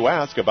forget to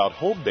ask about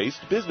home-based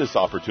business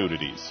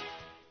opportunities.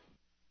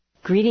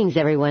 Greetings,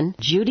 everyone.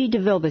 Judy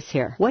DeVilbus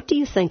here. What do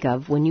you think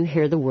of when you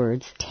hear the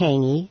words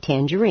tangy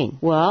tangerine?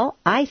 Well,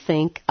 I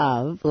think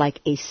of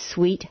like a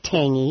sweet,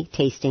 tangy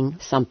tasting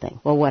something.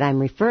 Well, what I'm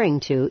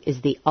referring to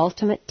is the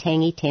Ultimate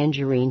Tangy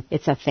Tangerine.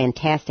 It's a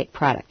fantastic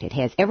product. It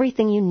has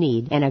everything you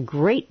need, and a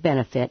great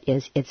benefit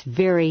is it's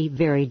very,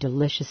 very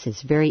delicious.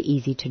 It's very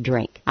easy to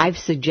drink. I've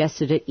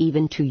suggested it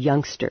even to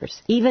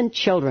youngsters. Even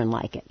children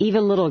like it.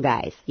 Even little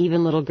guys.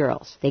 Even little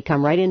girls. They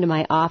come right into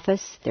my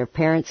office. Their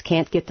parents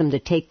can't get them to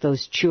take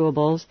those chewables.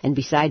 And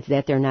besides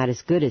that, they're not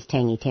as good as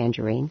Tangy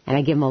Tangerine. And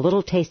I give them a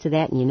little taste of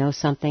that, and you know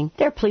something?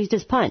 They're pleased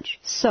as punch.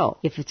 So,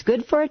 if it's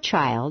good for a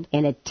child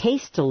and it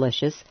tastes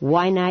delicious,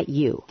 why not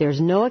you? There's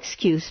no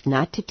excuse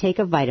not to take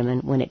a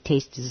vitamin when it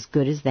tastes as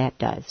good as that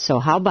does. So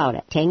how about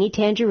it? Tangy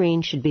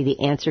Tangerine should be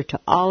the answer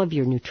to all of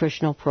your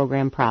nutritional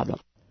program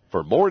problems.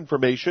 For more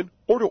information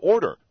or to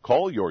order,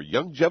 call your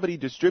Youngevity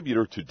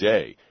distributor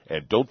today.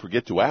 And don't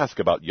forget to ask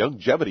about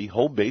Youngevity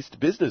home-based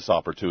business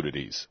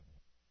opportunities.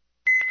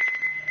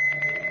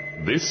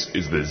 This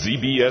is the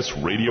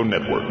ZBS Radio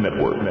Network.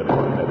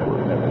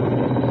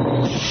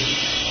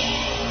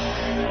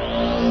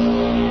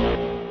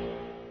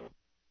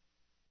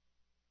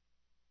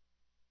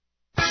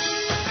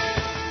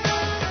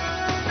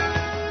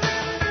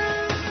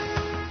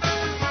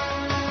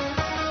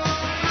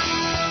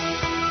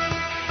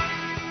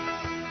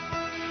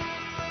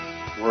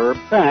 We're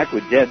back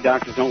with Dead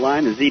Doctors Don't Lie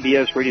on the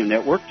ZBS Radio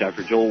Network.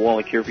 Dr. Joel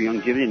Wallach here for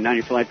Youngevity and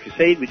 90 for Life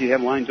Crusade. We do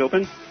have lines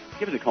open.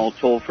 Give us a call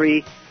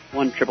toll-free.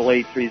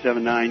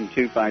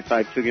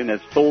 1-888-379-2552. Again,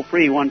 that's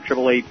toll-free,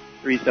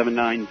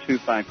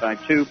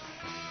 1-888-379-2552.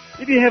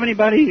 If you have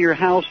anybody in your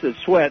house that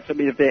sweats, I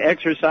mean, if they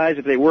exercise,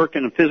 if they work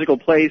in a physical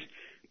place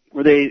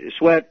where they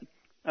sweat,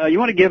 you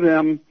want to give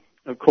them,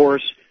 of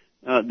course,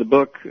 the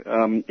book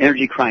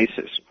Energy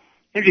Crisis.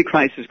 Energy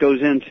Crisis goes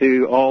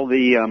into all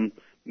the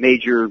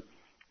major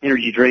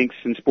energy drinks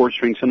and sports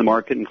drinks on the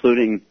market,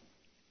 including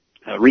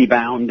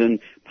Rebound and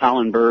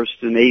Pollen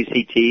Burst and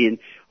ACT and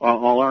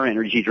all our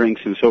energy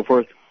drinks and so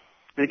forth.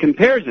 And it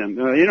compares them.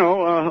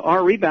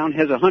 Our Rebound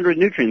has 100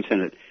 nutrients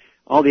in it.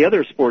 All the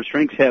other sports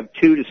drinks have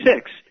 2 to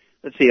 6.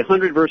 Let's see,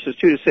 100 versus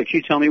 2 to 6.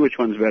 You tell me which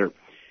one's better.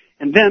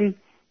 And then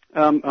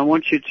I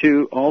want you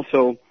to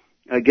also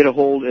get a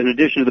hold, in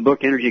addition to the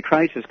book Energy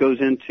Crisis, goes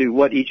into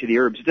what each of the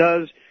herbs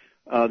does,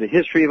 the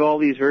history of all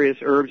these various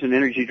herbs and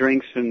energy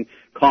drinks and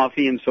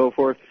coffee and so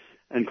forth,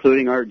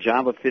 including our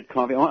Java Fit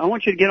coffee. I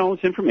want you to get all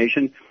this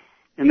information.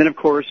 And then, of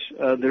course,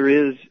 there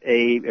is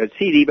a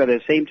CD by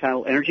the same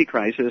title, Energy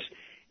Crisis.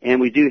 And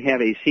we do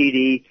have a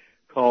CD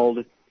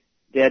called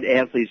Dead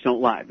Athletes Don't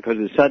Lie, because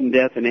of the sudden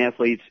death in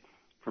athletes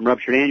from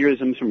ruptured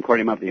aneurysms, from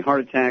cardiomyopathy heart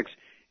attacks,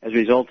 as a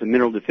result of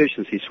mineral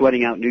deficiency,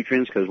 sweating out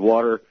nutrients because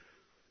water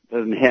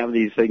doesn't have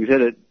these things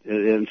in it,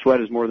 and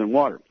sweat is more than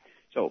water.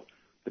 So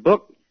the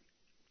book,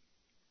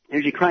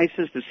 Energy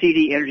Crisis, the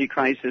CD, Energy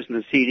Crisis, and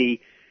the CD,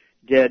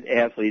 Dead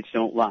Athletes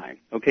Don't Lie.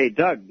 Okay,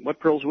 Doug, what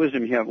pearls of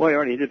wisdom you have? Well, I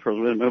already did pearls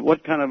of wisdom, but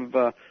what kind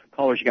of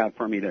callers you got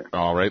for me there?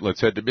 All right,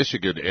 let's head to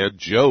Michigan. And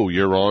Joe,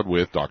 you're on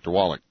with Dr.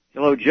 Wallach.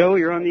 Hello, Joe,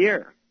 you're on the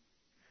air.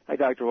 Hi,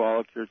 Dr.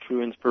 Wallach. You're a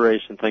true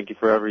inspiration. Thank you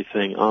for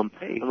everything.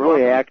 Hey, I'm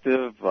really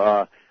active.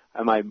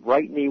 My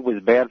right knee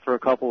was bad for a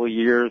couple of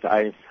years.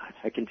 I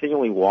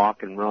continually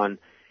walk and run.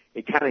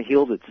 It kind of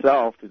healed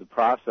itself through the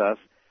process.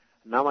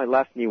 Now my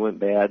left knee went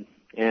bad,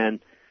 and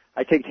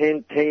I take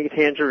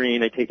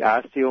Tangerine, I take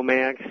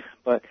Osteomag,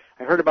 but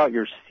I heard about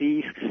your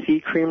C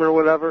cream or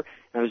whatever,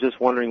 and I was just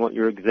wondering what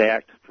your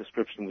exact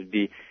prescription would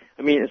be.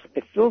 I mean,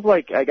 it feels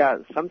like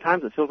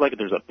sometimes it feels like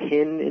there's a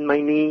pin in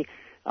my knee,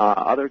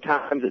 other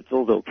times it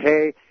feels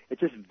okay. It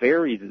just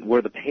varies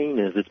where the pain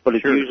is, but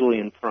it's usually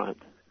in front.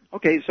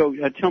 Okay, so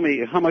tell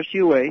me, how much do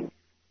you weigh?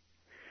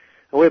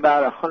 I weigh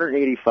about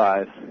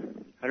 185.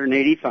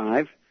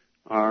 185,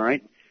 all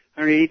right,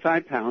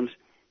 185 pounds,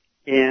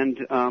 and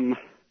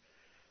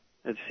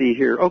let's see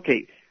here.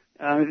 Okay,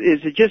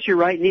 is it just your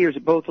right knee, or is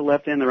it both the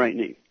left and the right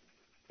knee?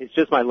 It's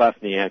just my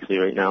left knee, actually,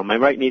 right now. My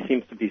right knee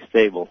seems to be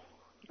stable.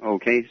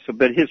 Okay,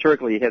 but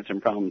historically you had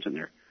some problems in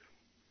there.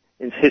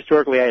 And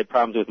historically I had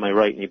problems with my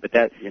right knee, but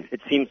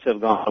it seems to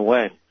have gone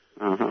away.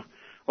 Uh-huh.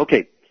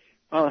 Okay,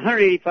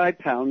 185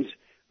 pounds.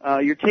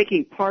 You're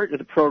taking part of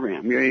the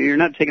program. You're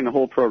not taking the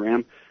whole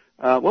program.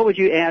 What would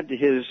you add to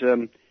his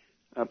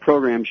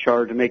program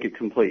chart to make it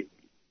complete?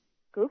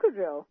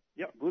 Glucogel.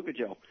 Yeah,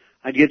 Glucogel.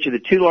 I'd get you the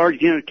 2 large,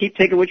 keep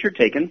taking what you're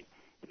taking.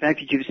 The fact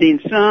that you've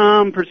seen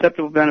some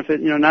perceptible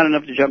benefit, not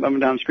enough to jump up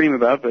and down and scream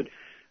about, but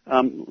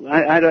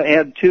I'd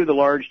add 2 of the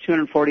large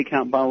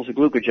 240-count bottles of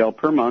glucogel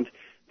per month.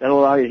 That'll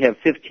allow you to have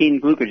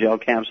 15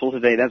 glucogel capsules a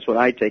day. That's what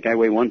I take. I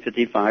weigh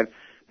 155,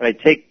 but I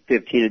take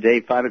 15 a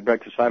day, 5 at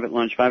breakfast, 5 at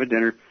lunch, 5 at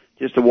dinner,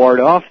 just to ward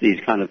off these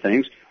kind of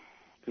things.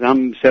 Because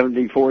I'm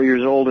 74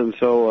 years old, and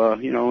so,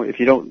 if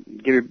you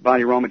don't give your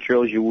body raw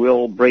materials, you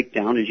will break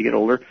down as you get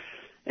older.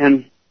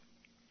 And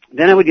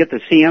then I would get the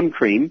CM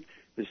cream.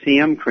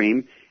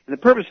 And the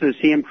purpose of the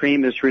CM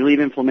cream is to relieve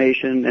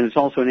inflammation, and it's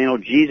also an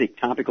analgesic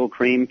topical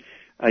cream.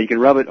 You can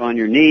rub it on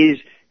your knees.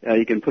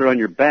 You can put it on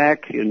your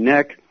back, your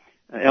neck,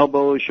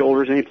 elbows,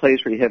 shoulders, any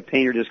place where you have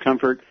pain or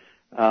discomfort.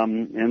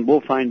 And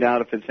we'll find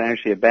out if it's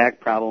actually a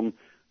back problem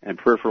and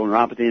peripheral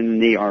neuropathy in the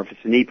knee, or if it's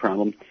a knee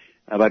problem,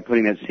 by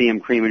putting that CM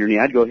cream in your knee.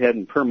 I'd go ahead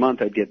and per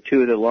month I'd get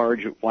 2 of the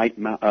large wide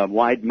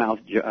mouth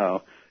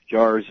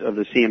jars of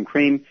the CM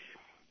cream.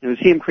 And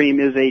the CM cream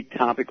is a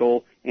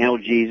topical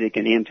analgesic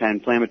and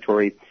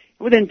anti-inflammatory.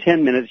 Within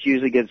 10 minutes, you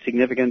usually get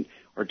significant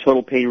or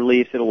total pain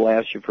relief that will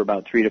last you for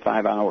about 3 to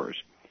 5 hours.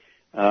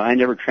 I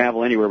never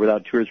travel anywhere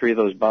without 2 or 3 of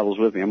those bottles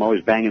with me. I'm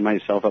always banging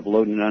myself up,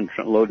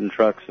 loading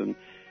trucks and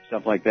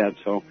stuff like that.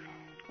 So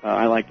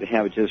I like to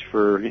have it just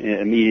for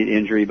immediate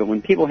injury. But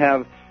when people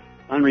have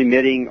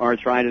unremitting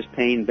arthritis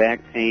pain,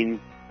 back pain,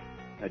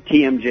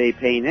 TMJ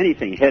pain,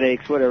 anything,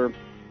 headaches, whatever,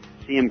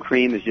 CM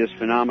cream is just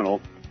phenomenal.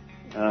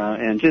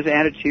 And just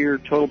add it to your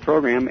total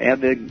program.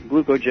 Add the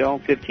glucogel,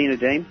 15 a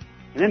day, and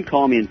then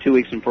call me in 2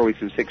 weeks and 4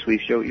 weeks and 6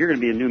 weeks. You're going to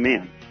be a new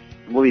man.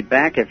 And we'll be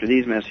back after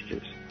these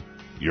messages.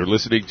 You're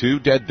listening to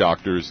Dead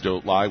Doctors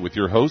Don't Lie with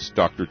your host,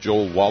 Dr.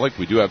 Joel Wallach.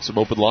 We do have some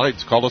open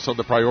lines. Call us on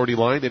the priority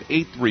line at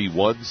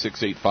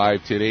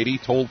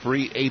 831-685-1080, toll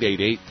free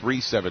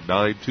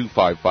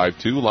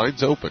 888-379-2552.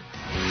 Lines open.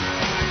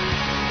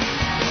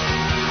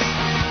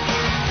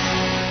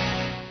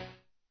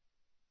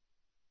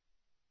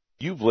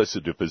 You've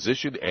listened to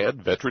physician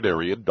and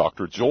veterinarian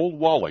Dr. Joel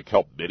Wallach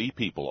help many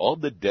people on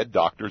the Dead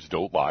Doctors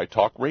Don't Lie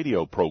talk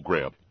radio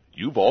program.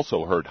 You've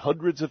also heard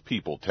hundreds of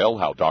people tell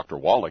how Dr.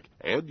 Wallach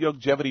and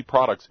Youngevity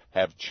products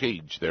have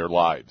changed their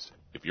lives.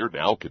 If you're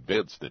now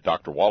convinced that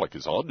Dr. Wallach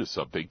is onto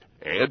something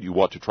and you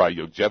want to try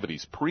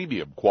Youngevity's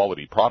premium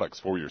quality products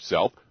for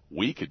yourself,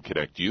 we can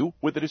connect you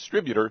with a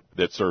distributor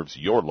that serves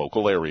your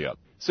local area.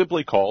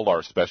 Simply call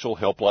our special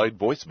helpline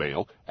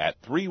voicemail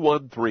at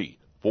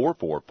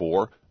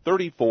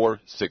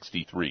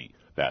 313-444-3463.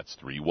 That's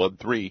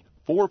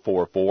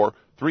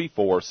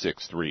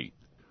 313-444-3463.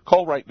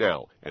 Call right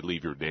now and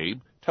leave your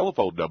name,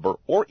 telephone number,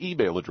 or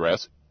email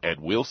address,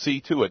 and we'll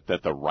see to it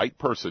that the right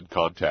person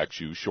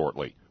contacts you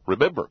shortly.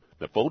 Remember,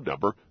 the phone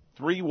number,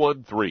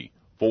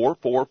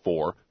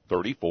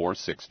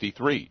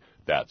 313-444-3463.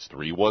 That's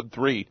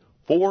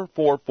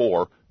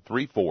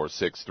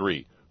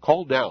 313-444-3463.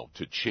 Call now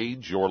to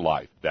change your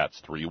life. That's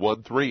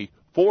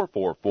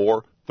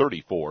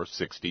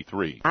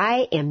 313-444-3463.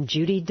 I am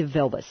Judy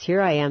DeVilbus.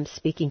 Here I am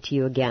speaking to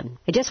you again.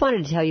 I just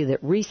wanted to tell you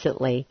that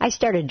recently I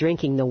started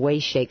drinking the Whey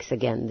Shakes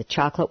again, the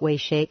chocolate Whey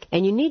Shake.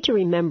 And you need to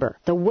remember,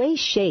 the Whey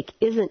Shake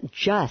isn't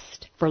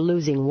just for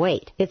losing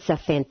weight. It's a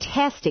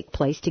fantastic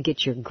place to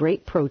get your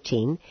great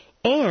protein.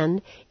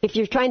 And if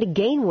you're trying to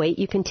gain weight,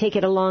 you can take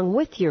it along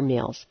with your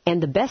meals.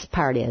 And the best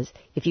part is,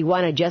 if you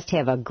want to just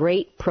have a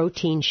great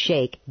protein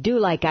shake, do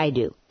like I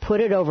do. Put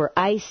it over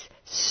ice,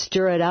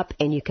 stir it up,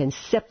 and you can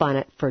sip on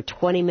it for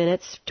 20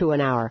 minutes to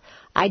an hour.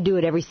 I do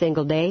it every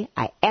single day.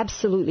 I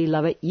absolutely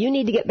love it. You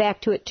need to get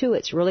back to it, too.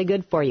 It's really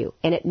good for you.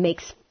 And it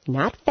makes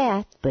not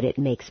fat, but it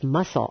makes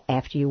muscle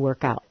after you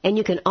work out. And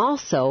you can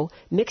also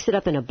mix it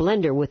up in a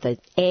blender with an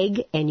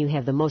egg, and you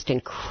have the most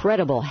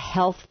incredible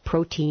health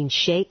protein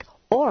shake.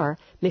 Or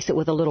mix it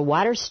with a little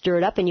water, stir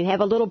it up, and you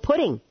have a little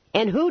pudding.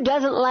 And who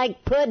doesn't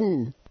like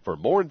pudding? For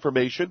more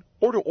information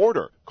or to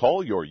order,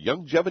 call your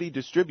Youngevity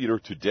distributor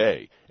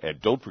today.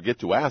 And don't forget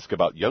to ask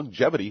about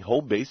Youngevity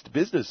home-based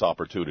business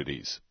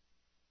opportunities.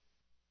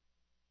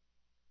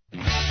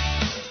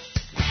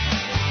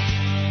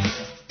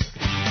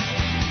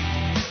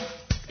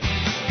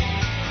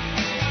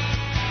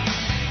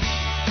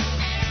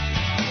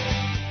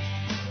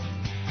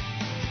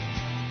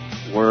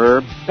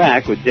 We're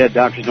back with Dead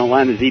Doctors Don't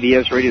Lie on the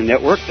ZBS Radio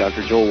Network.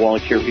 Dr. Joel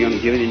Wallach here for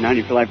Youngevity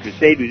 90 for Life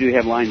Crusade. We do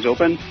have lines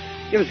open.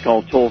 Give us a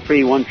call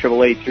toll-free,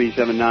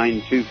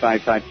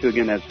 1-888-379-2552.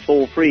 Again, that's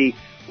toll-free,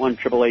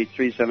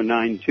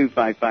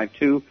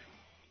 1-888-379-2552.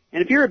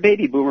 And if you're a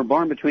baby boomer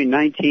born between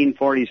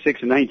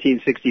 1946 and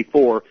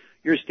 1964,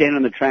 you're standing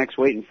on the tracks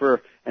waiting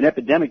for an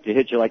epidemic to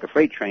hit you like a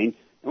freight train.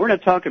 And we're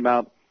not talking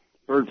about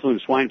bird flu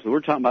and swine flu. We're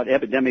talking about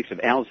epidemics of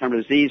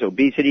Alzheimer's disease,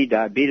 obesity,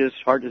 diabetes,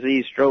 heart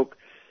disease, stroke,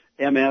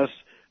 MS,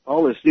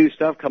 all this new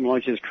stuff coming along,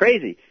 which is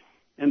crazy.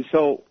 And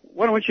so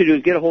what I want you to do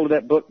is get a hold of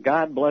that book,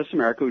 God Bless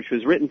America, which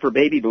was written for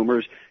baby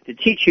boomers to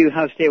teach you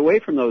how to stay away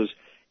from those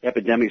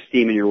epidemics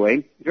steaming your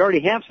way. If you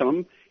already have some of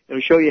them,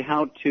 it'll show you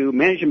how to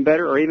manage them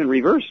better or even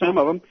reverse some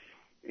of them.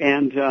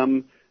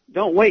 And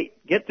don't wait.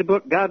 Get the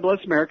book, God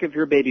Bless America, if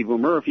you're a baby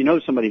boomer, or if you know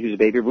somebody who's a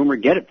baby boomer,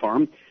 get it for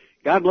them.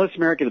 God Bless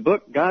America, the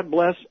book, God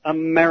Bless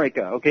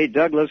America. Okay,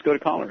 Doug, let's go to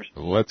callers.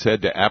 Let's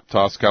head to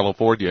Aptos,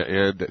 California.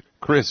 And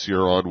Chris,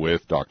 you're on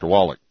with Dr.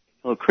 Wallach.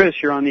 Hello, Chris,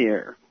 you're on the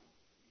air.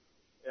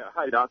 Yeah,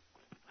 hi, Doc.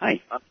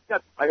 Hi.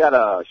 I got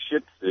a Shih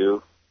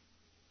Tzu,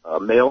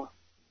 male,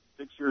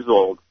 6 years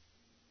old.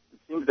 It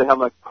seems to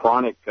have a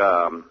chronic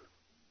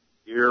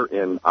ear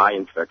and eye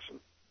infection.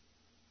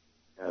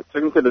 I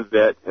took him to the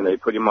vet, and they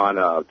put him on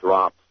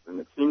drops, and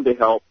it seemed to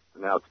help,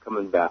 and now it's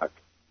coming back.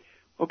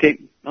 Okay,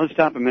 let's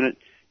stop a minute.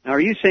 Now, are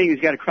you saying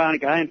he's got a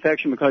chronic eye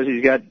infection because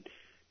he's got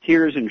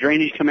tears and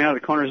drainage coming out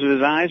of the corners of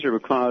his eyes, or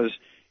because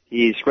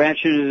he's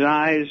scratching his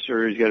eyes,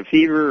 or he's got a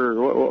fever,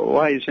 or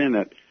why are you saying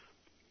that?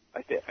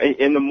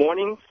 In the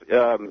mornings,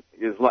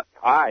 his right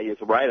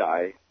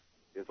eye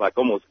is like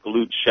almost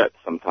glued shut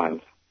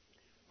sometimes.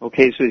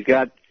 Okay, so he's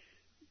got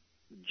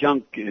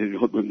junk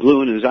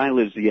gluing his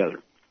eyelids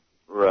together.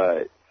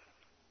 Right.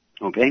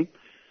 Okay.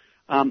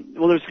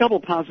 Well, there's a couple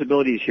of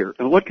possibilities here.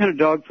 What kind of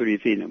dog food are you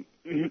feeding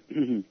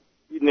him?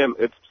 Feeding him,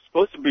 it's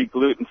supposed to be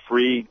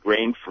gluten-free,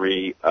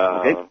 grain-free.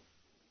 Okay.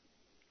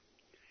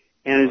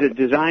 And is it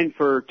designed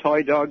for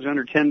toy dogs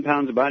under 10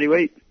 pounds of body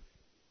weight?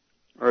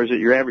 Or is it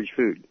your average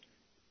food?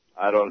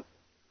 I don't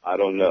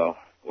know.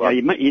 Well,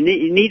 you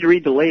need to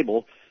read the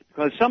label,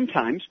 because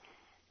sometimes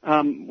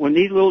when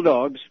these little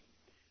dogs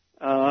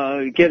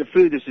get a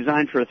food that's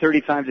designed for a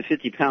 35 to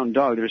 50 pound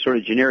dog, they're sort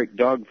of generic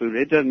dog food.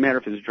 It doesn't matter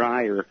if it's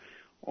dry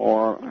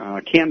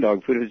or canned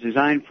dog food. If it's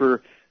designed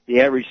for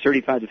the average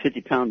 35 to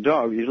 50 pound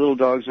dog, these little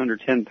dogs under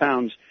 10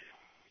 pounds,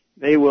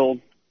 they will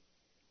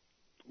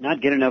not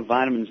get enough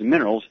vitamins and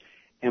minerals.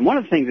 And one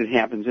of the things that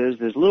happens is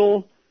this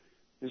little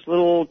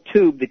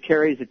tube that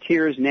carries the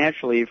tears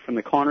naturally from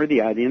the corner of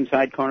the eye, the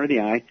inside corner of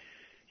the eye.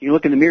 You can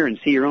look in the mirror and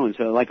see your own.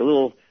 So like a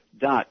little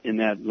dot in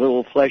that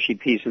little fleshy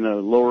piece in the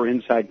lower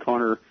inside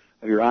corner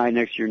of your eye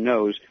next to your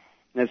nose.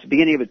 And that's the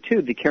beginning of a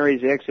tube that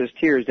carries the excess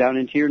tears down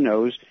into your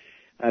nose,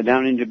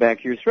 down into the back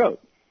of your throat.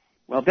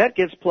 Well, if that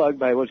gets plugged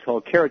by what's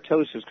called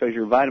keratosis, because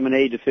you're vitamin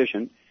A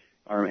deficient,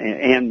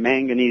 and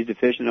manganese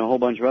deficient, and a whole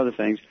bunch of other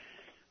things,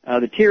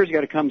 the tears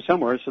got to come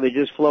somewhere, so they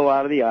just flow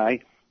out of the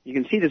eye. You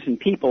can see this in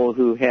people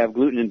who have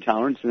gluten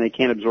intolerance and they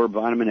can't absorb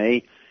vitamin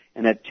A,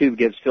 and that tube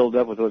gets filled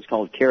up with what's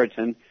called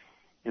keratin,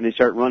 and they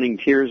start running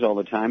tears all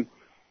the time.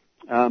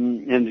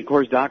 And, of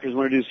course, doctors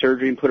want to do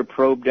surgery and put a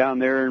probe down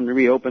there and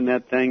reopen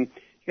that thing.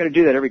 You got to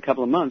do that every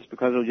couple of months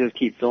because it'll just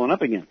keep filling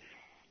up again.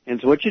 And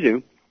so what you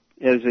do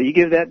is you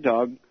give that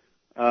dog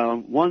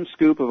 1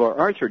 scoop of our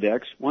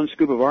Arthrodex.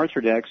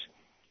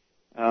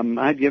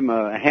 I'd give him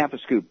a half a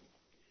scoop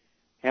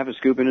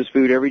in his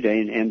food every day,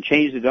 and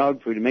change the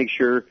dog food to make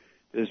sure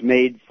that it's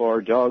made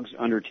for dogs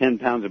under 10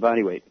 pounds of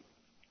body weight.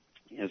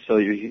 And so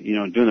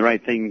you're doing the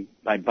right thing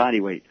by body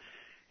weight.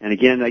 And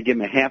again, I give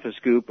him a half a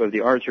scoop of the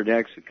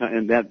Arthrodex,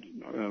 and that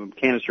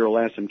canister will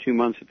last him 2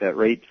 months at that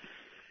rate.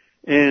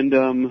 And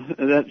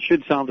that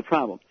should solve the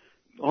problem.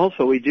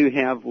 Also, we do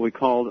have what we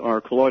call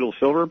our colloidal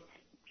silver.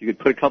 You could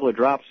put a couple of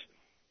drops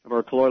of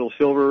our colloidal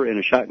silver in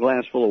a shot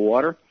glass full of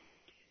water,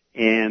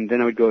 and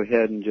then I would go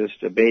ahead and just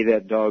bathe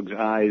that dog's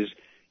eyes,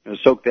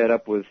 soak that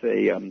up with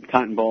a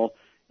cotton ball,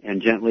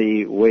 and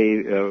gently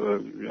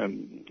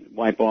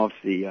wipe off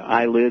the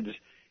eyelids.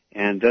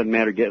 And doesn't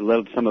matter,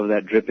 let some of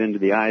that drip into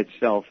the eye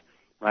itself,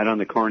 right on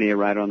the cornea,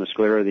 right on the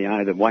sclera of the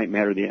eye, the white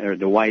matter,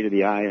 the white of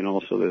the eye, and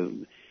also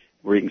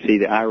where you can see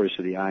the iris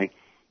of the eye.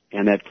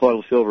 And that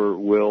colloidal silver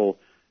will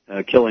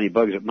kill any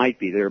bugs that might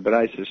be there, but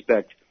I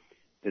suspect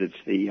that it's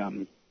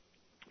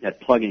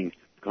that plugging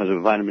because of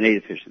a vitamin A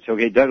deficiency.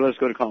 Okay, Doug, let's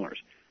go to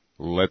callers.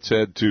 Let's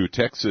head to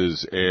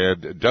Texas.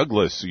 And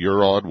Douglas,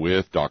 you're on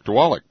with Dr.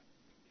 Wallach.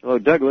 Hello,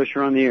 Douglas,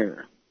 you're on the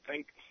air.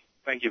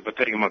 Thank you for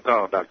taking my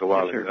call, Dr.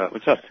 Wallach. Yes, sir.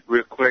 What's up?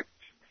 Real quick,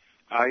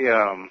 I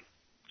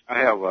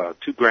have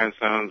 2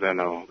 grandsons, and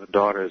the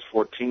daughter is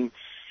 14,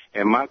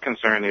 and my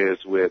concern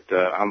is with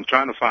I'm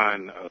trying to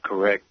find a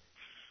correct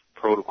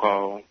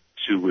protocol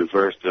to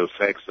reverse the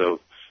effects of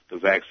the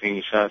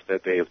vaccine shots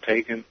that they have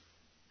taken.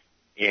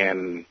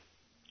 And,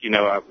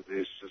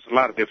 there's a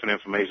lot of different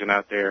information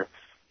out there,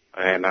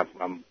 and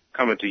I'm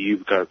coming to you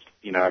because,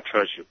 I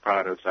trust your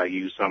products. I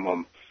use some of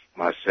them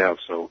myself,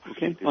 so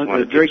okay.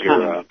 Very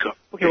common.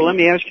 Okay, well, let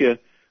me ask you,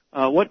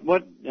 what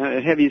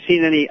have you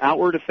seen any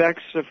outward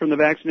effects from the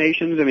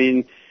vaccinations? I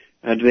mean,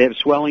 do they have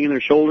swelling in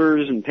their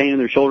shoulders and pain in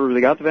their shoulders when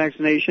they got the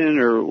vaccination,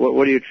 or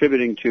what are you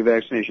attributing to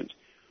vaccinations?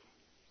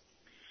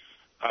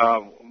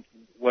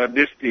 Well,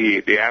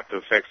 the after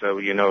effects of,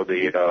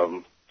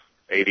 the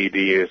ADD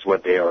is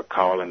what they are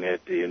calling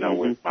it,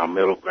 with my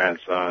middle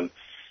grandson,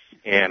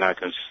 and I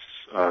can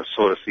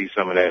sort of see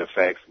some of that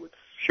effects with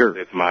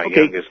my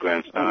youngest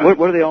grandson. What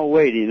do they all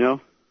weigh, do you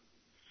know?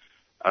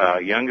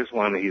 Youngest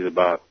one, he's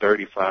about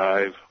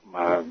 35.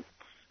 My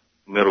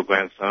middle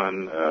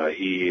grandson,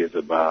 he is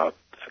about,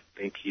 I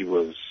think he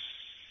was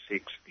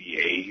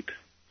 68.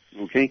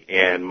 Okay.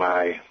 And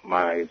my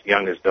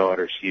youngest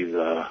daughter, she's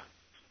I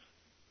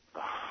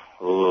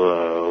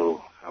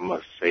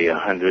must say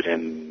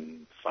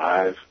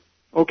 105.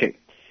 Okay.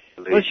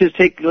 Let's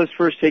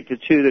first take the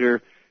 2 that are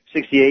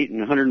 68 and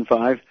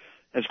 105.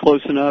 That's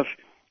close enough.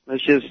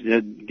 let's just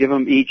give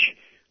them each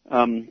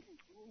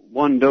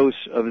one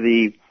dose of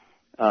the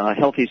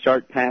Healthy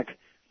Start Pack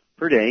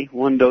per day,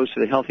 one dose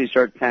of the Healthy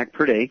Start Pack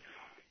per day,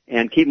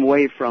 and keep them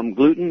away from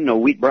gluten, no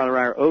wheat, barley,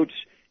 rye, or oats.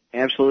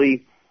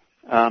 Absolutely.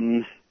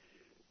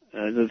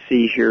 Let's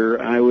see here.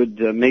 I would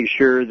make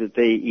sure that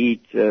they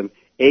eat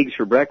eggs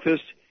for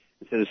breakfast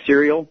instead of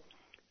cereal.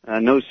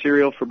 No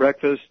cereal for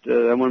breakfast.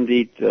 I want them to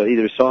eat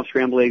either soft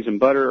scrambled eggs and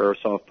butter or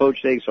soft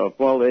poached eggs, soft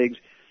boiled eggs,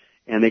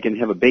 and they can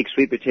have a baked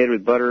sweet potato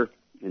with butter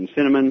and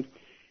cinnamon.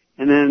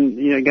 And then,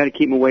 you got to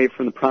keep them away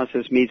from the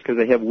processed meats because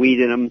they have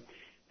wheat in them,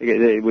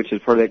 which is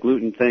part of that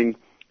gluten thing.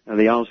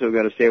 They also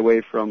got to stay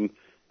away from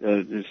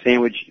the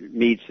sandwich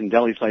meats and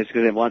deli slices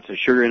because they have lots of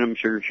sugar in them,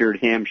 sugar-cured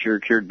ham,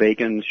 sugar-cured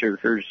bacon,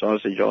 sugar-cured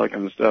sausage, all that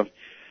kind of stuff.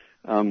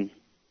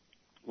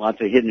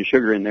 Lots of hidden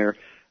sugar in there.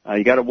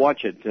 You got to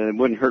watch it. It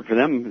wouldn't hurt for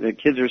them. The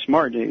kids are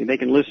smart. They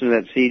can listen to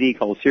that CD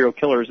called Serial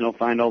Killers, and they'll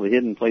find all the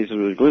hidden places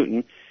with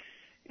gluten.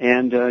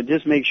 And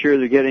just make sure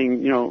they're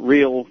getting,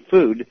 real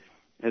food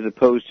as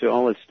opposed to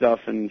all this stuff.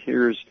 And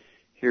here's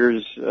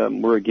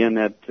where again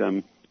that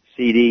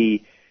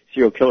CD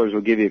Serial Killers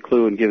will give you a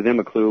clue and give them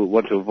a clue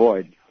what to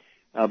avoid.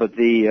 But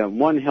the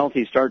one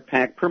Healthy Start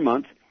Pack per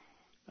month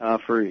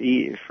for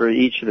each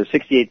of the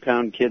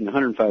 68-pound kid and the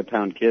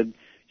 105-pound kid.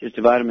 Just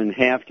divide them in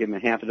half, give them a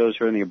half a dose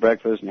during at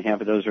breakfast and a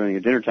half a dose during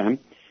at dinner time.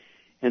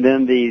 And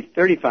then the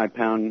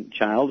 35-pound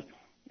child,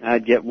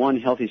 I'd get one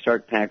Healthy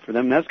Start Pack for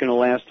them. That's going to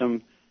last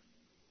them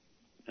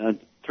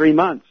 3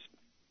 months.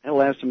 That'll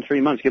last them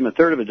 3 months. Give them a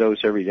third of a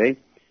dose every day.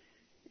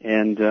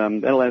 And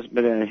that'll last,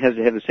 but it has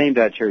to have the same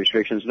dietary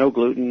restrictions. No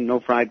gluten, no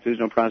fried foods,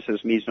 no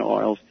processed meats, no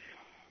oils,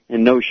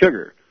 and no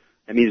sugar.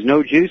 That means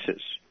no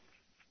juices.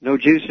 No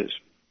juices.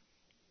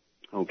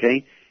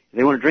 Okay? If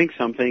they want to drink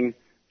something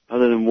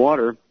other than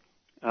water,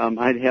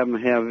 I'd have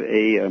them have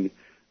a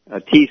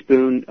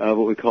teaspoon of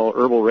what we call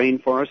herbal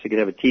rainforest. They could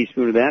have a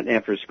teaspoon of that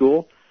after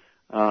school.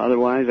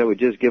 Otherwise, I would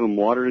just give them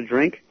water to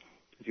drink.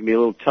 It's going to be a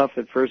little tough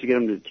at first to get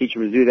them to teach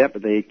them to do that,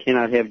 but they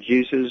cannot have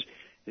juices.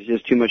 There's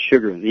just too much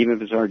sugar in it, even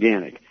if it's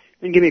organic.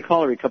 Then give me a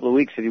call every couple of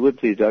weeks, if you would,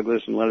 please,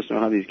 Douglas, and let us know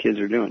how these kids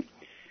are doing.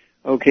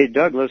 Okay,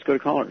 Doug, let's go to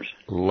callers.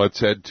 Let's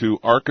head to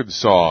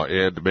Arkansas.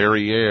 And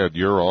Mary Ann,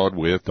 you're on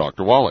with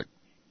Dr. Wallach.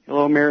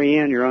 Hello, Mary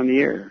Ann, you're on the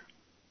air.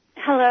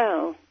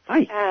 Hello.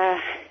 Hi.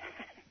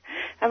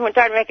 I'm going to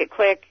try to make it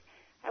quick.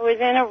 I was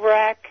in a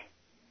wreck,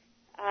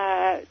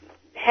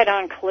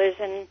 head-on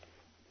collision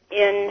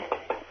in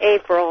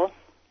April,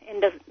 in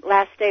the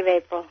last day of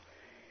April.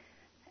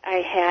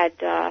 I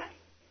had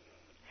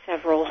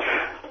several.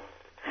 I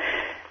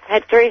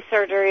had 3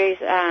 surgeries,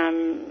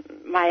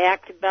 my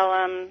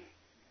actibellum,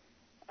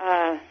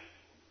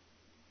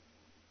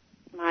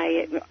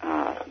 my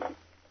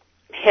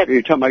hip.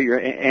 You're talking about your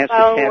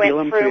acetabulum?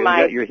 Went through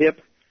my, your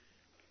hip?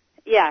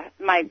 Yeah,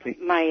 my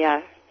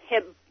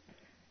hip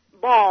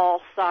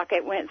ball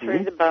socket went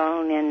through the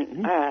bone,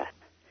 and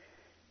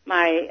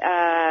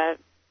I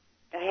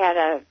had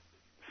a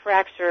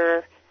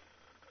fracture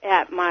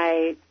at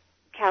my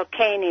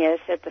calcaneus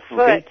at the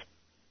foot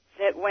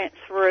that went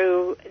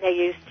through. They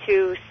used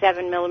 2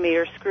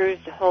 7-millimeter screws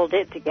to hold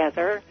it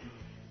together,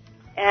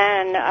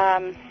 and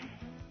I'm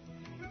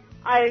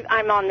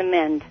on the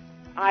mend.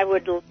 I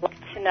would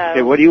like to know.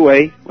 Okay, what do you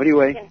weigh?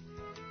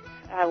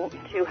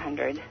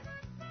 200.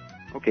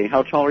 Okay,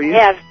 how tall are you?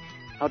 Yes.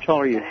 How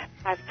tall are you?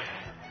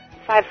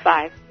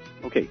 5'5".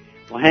 Okay,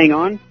 well, hang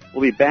on.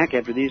 We'll be back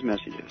after these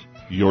messages.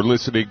 You're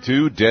listening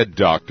to Dead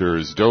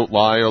Doctors Don't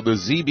Lie on the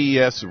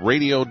ZBS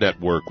Radio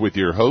Network with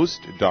your host,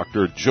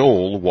 Dr.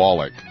 Joel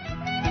Wallach.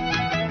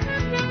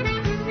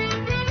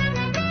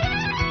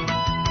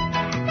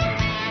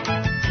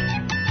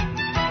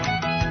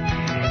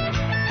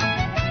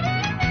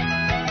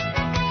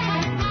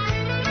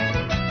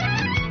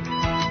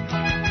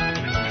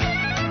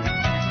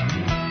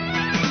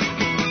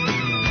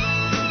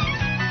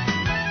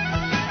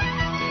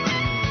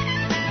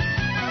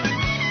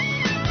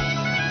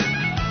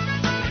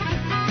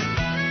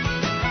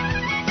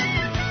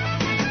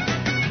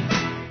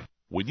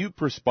 When you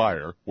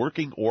perspire,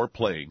 working or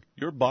playing,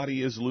 your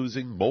body is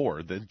losing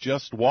more than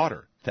just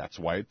water. That's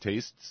why it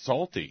tastes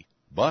salty.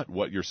 But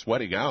what you're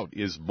sweating out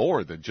is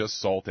more than just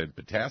salt and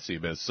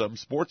potassium, as some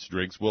sports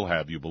drinks will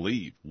have you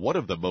believe. One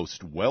of the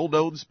most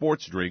well-known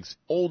sports drinks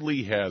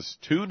only has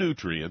 2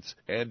 nutrients,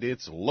 and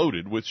it's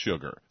loaded with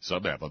sugar.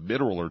 Some have a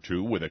mineral or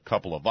 2 with a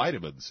couple of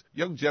vitamins.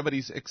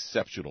 Youngevity's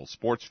exceptional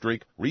sports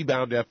drink,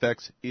 Rebound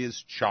FX,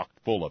 is chock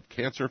full of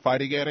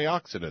cancer-fighting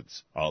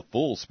antioxidants, a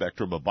full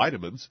spectrum of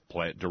vitamins,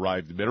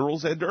 plant-derived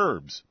minerals, and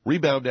herbs.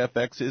 Rebound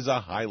FX is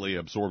a highly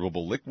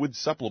absorbable liquid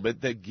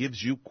supplement that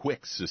gives you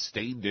quick,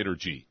 sustained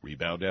energy.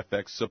 Rebound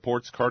FX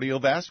supports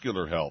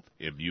cardiovascular health,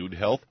 immune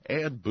health,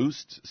 and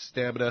boosts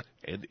stamina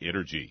and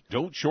energy.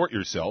 Don't short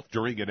yourself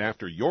during and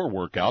after your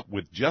workout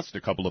with just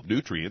a couple of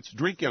nutrients.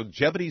 Drink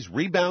Youngevity's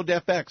Rebound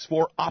FX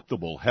for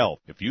optimal health.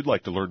 If you'd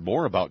like to learn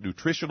more about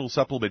nutritional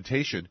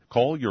supplementation,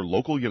 call your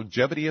local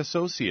Youngevity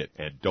associate,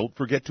 and don't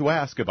forget to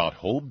ask about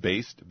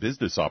home-based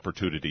business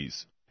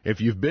opportunities.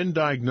 If you've been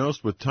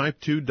diagnosed with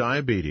type 2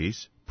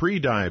 diabetes,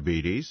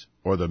 prediabetes,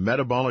 or the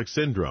metabolic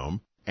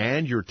syndrome,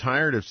 and you're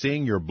tired of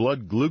seeing your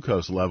blood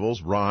glucose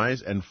levels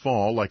rise and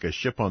fall like a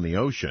ship on the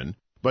ocean,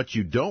 but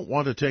you don't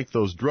want to take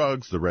those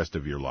drugs the rest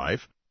of your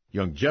life,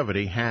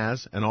 Youngevity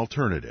has an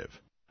alternative.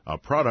 A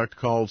product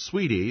called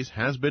Sweeties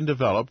has been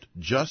developed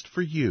just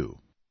for you.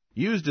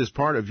 Used as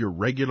part of your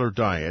regular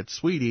diet,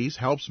 Sweeties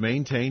helps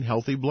maintain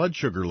healthy blood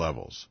sugar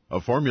levels,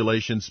 a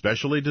formulation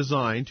specially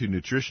designed to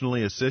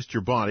nutritionally assist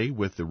your body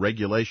with the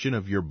regulation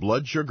of your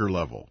blood sugar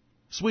level.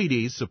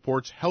 Sweeties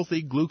supports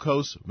healthy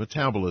glucose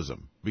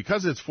metabolism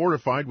because it's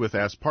fortified with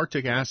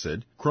aspartic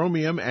acid,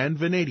 chromium, and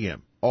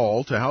vanadium,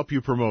 all to help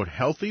you promote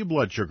healthy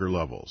blood sugar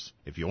levels.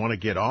 If you want to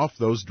get off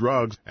those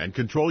drugs and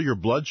control your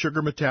blood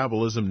sugar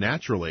metabolism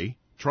naturally,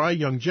 try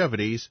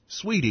Youngevity's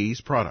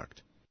Sweeties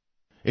product.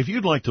 If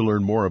you'd like to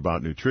learn more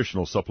about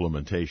nutritional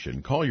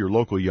supplementation, call your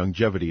local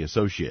Youngevity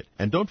associate,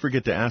 and don't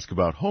forget to ask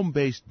about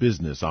home-based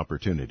business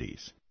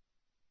opportunities.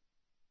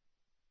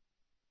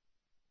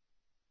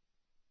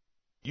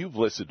 You've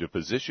listened to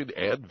physician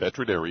and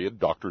veterinarian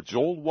Dr.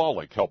 Joel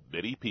Wallach help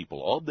many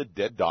people on the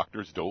Dead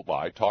Doctors Don't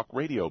Lie talk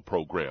radio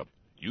program.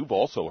 You've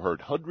also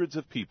heard hundreds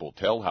of people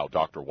tell how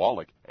Dr.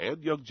 Wallach and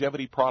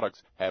Youngevity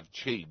products have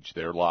changed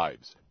their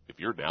lives. If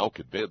you're now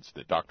convinced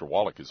that Dr.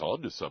 Wallach is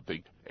onto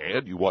something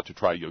and you want to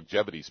try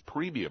Youngevity's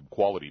premium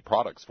quality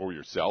products for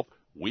yourself,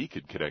 we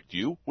can connect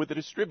you with a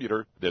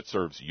distributor that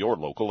serves your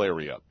local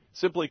area.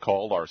 Simply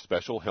call our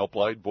special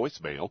helpline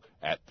voicemail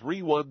at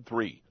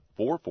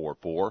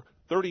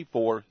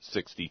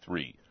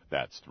 313-444-3463.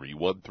 That's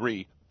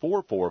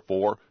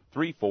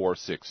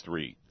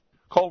 313-444-3463.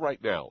 Call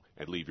right now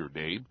and leave your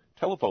name,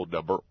 telephone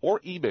number, or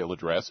email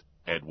address,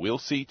 and we'll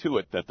see to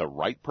it that the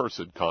right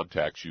person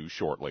contacts you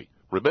shortly.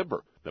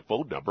 Remember, the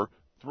phone number,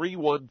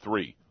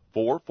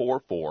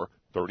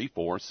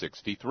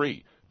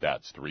 313-444-3463.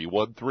 That's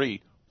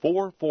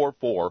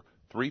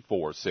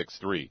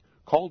 313-444-3463.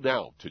 Call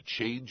now to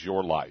change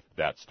your life.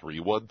 That's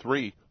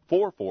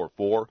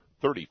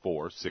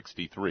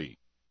 313-444-3463.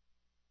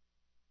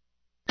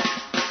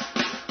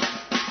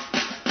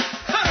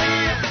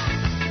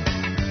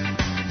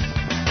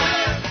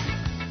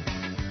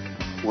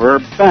 We're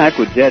back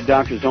with Dead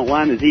Doctors Don't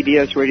Lie on the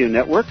ZBS Radio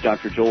Network.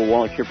 Dr. Joel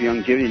Wallach here for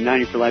Youngevity and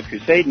 90 for Life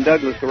Crusade. And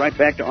Doug, let's go right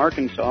back to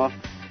Arkansas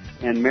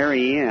and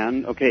Mary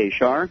Ann. Okay,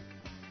 Char?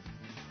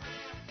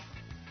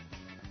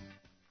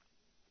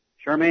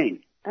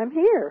 Charmaine? I'm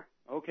here.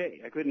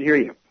 Okay, I couldn't hear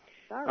you.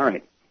 Sorry. All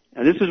right.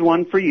 Now, this is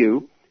one for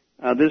you.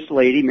 This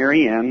lady,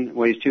 Mary Ann,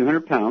 weighs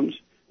 200 pounds.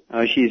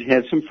 She's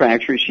had some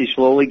fractures. She's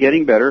slowly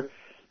getting better.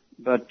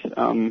 But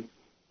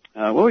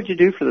what would you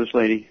do for this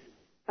lady?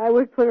 I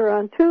would put her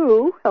on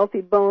 2 healthy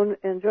bone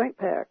and joint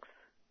packs.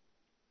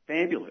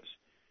 Fabulous.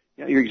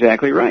 Yeah, you're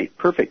exactly right.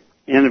 Perfect.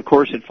 And, of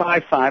course, at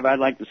 5'5", I'd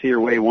like to see her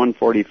weigh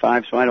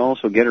 145, so I'd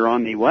also get her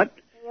on the what?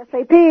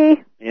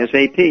 ASAP.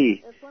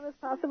 ASAP. As soon as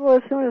possible,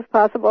 as soon as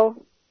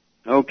possible.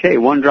 Okay,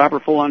 1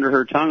 dropper full under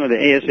her tongue of the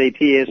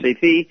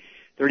ASAP.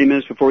 30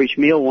 minutes before each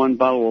meal. 1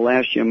 bottle will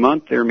last you a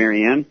month there,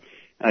 Mary Ann.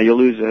 You'll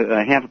lose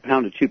a half a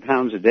pound to 2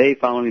 pounds a day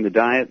following the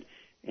diet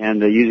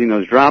and using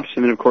those drops.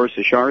 And then, of course,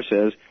 as Char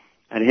says,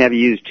 I'd have you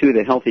use 2 of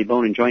the healthy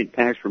bone and joint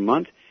packs per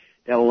month.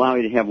 That will allow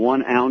you to have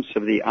 1 ounce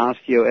of the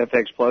Osteo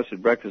FX Plus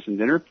at breakfast and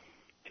dinner,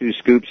 2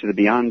 scoops of the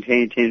Beyond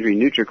Tangerine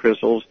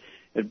NutriCrystals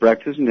at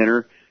breakfast and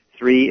dinner,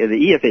 3 of the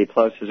EFA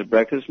Pluses at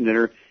breakfast and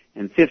dinner,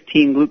 and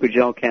 15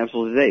 glucogel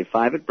capsules a day,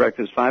 5 at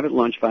breakfast, 5 at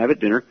lunch, 5 at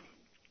dinner.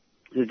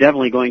 This is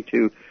definitely going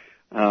to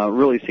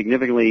really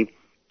significantly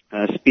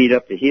speed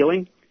up the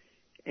healing,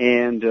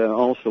 and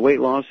also weight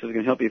loss is going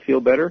to help you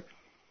feel better,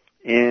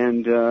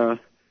 and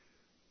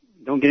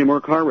don't get any more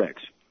car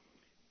wrecks.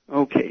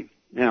 Okay,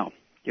 now,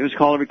 give us a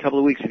call every couple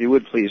of weeks if you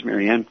would, please,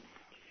 Mary Ann.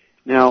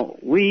 Now,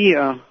 we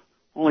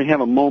only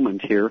have a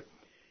moment here,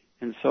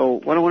 and so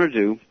what I want to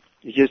do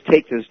is just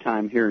take this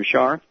time here,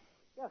 Char.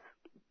 Yes.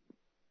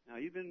 Now,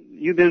 you've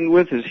been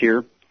with us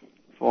here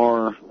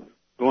for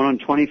going on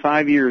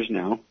 25 years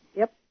now.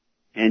 Yep.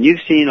 And you've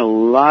seen a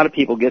lot of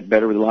people get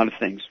better with a lot of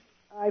things.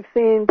 I've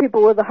seen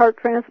people with a heart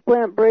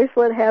transplant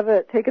bracelet have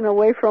it taken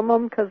away from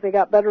them because they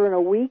got better in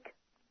a week.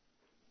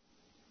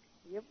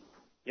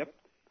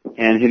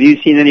 And have you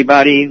seen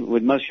anybody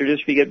with muscular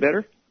dystrophy get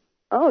better?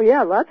 Oh,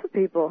 yeah, lots of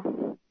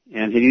people.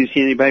 And have you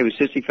seen anybody with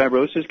cystic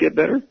fibrosis get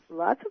better?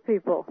 Lots of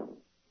people.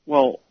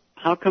 Well,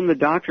 how come the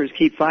doctors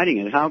keep fighting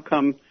it?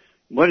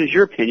 What is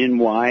your opinion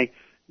why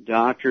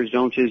doctors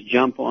don't just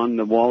jump on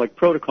the Wallach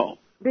protocol?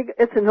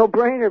 It's a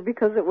no-brainer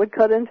because it would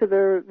cut into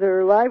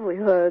their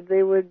livelihood.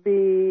 They would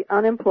be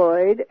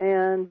unemployed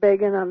and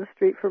begging on the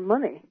street for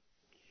money.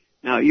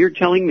 Now, you're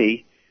telling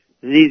me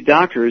that these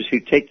doctors who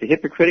take the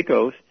Hippocratic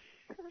Oath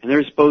and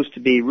they're supposed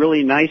to be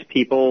really nice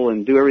people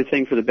and do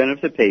everything for the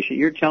benefit of the patient,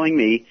 you're telling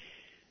me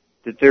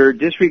that they're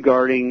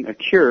disregarding a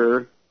cure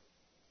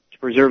to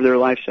preserve their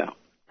lifestyle.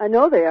 I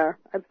know they are.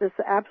 It's an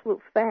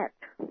absolute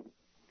fact.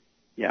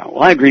 Yeah,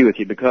 well, I agree with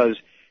you because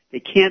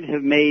they can't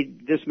have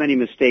made this many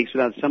mistakes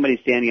without somebody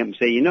standing up and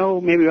saying,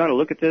 maybe we ought to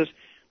look at this.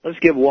 Let's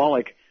give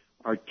Wallach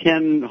our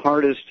 10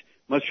 hardest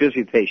muscular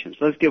dystrophy patients.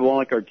 Let's give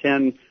Wallach our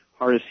 10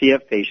 heart of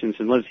CF patients,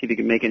 and let's see if you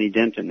can make any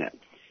dent in that.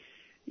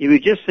 You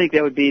would just think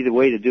that would be the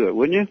way to do it,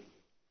 wouldn't you?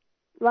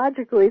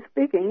 Logically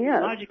speaking,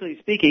 yes. Logically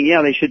speaking,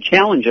 yeah, they should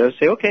challenge us.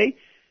 Say, okay,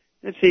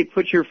 let's see,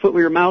 put your foot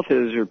where your mouth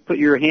is, or put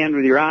your hand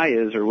where your eye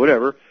is, or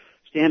whatever.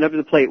 Stand up to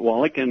the plate,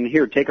 Wallach, and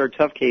here, take our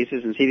tough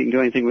cases and see if you can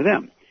do anything with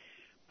them.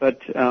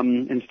 But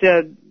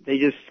instead, they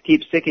just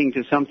keep sticking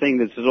to something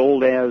that's as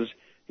old as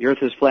the Earth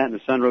is flat and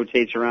the sun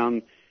rotates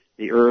around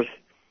the Earth,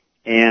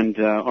 and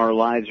our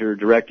lives are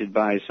directed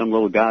by some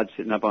little god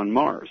sitting up on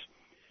Mars.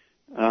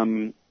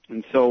 And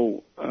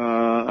so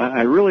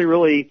I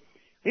really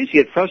I used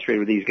to get frustrated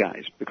with these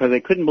guys because I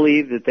couldn't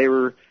believe that they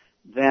were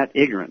that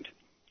ignorant.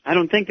 I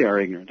don't think they are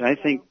ignorant. I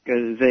think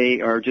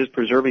they are just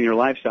preserving their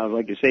lifestyle.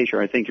 Like you say,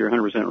 sure, I think you're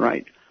 100%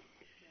 right.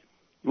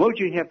 What would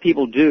you have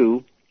people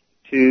do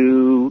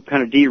to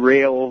kind of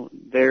derail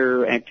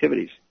their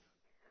activities?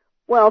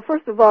 Well,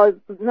 first of all,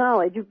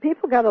 knowledge.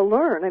 People got to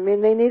learn. I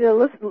mean, they need to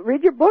listen,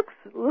 read your books,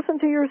 listen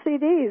to your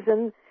CDs,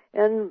 and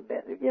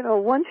you know,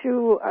 once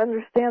you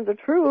understand the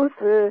truth,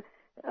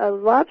 a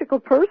logical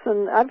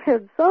person. I've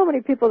heard so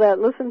many people that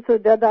listen to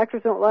Dead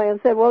Doctors Don't Lie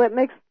and said, "Well, it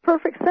makes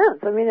perfect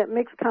sense." I mean, it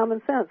makes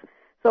common sense.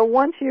 So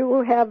once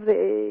you have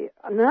the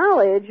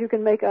knowledge, you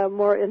can make a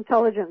more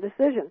intelligent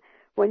decision.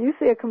 When you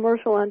see a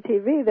commercial on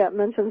TV that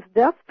mentions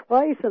death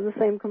twice in the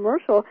same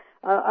commercial,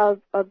 a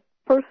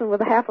person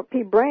with a half a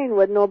pea brain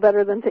would know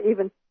better than to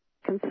even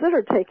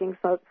consider taking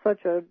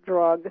such a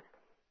drug.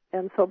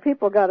 And so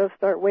people got to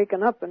start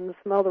waking up and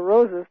smell the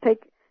roses.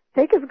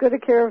 Take as good a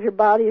care of your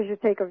body as you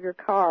take of your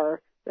car.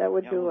 That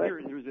would do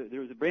it. There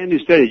was a brand new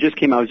study that just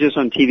came out. It was just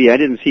on TV. I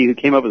didn't see who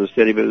came up with the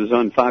study, but it was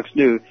on Fox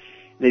News.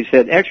 They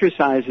said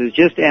exercise is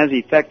just as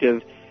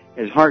effective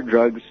as heart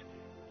drugs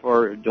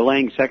for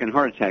delaying second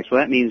heart attacks.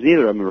 Well, that means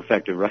neither of them are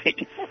effective,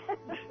 right?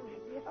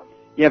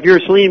 Yeah, if you're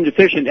selenium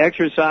deficient,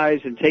 exercise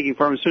and taking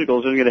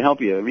pharmaceuticals isn't going to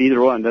help you.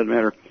 Either one, doesn't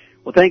matter.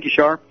 Well, thank you,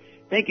 Shar.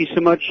 Thank you so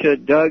much,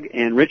 Doug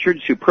and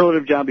Richard.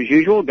 Superlative job as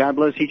usual. God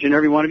bless each and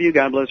every one of you.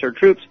 God bless our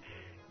troops.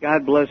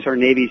 God bless our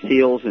Navy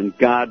SEALs, and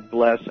God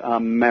bless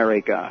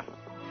America.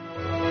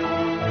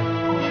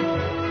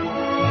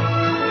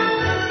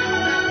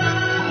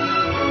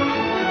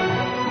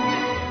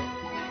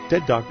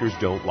 Dead Doctors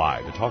Don't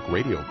Lie, the talk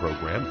radio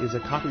program, is a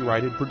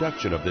copyrighted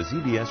production of the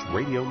ZBS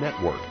Radio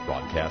Network.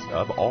 Broadcast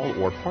of all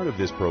or part of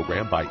this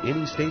program by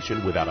any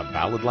station without a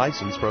valid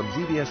license from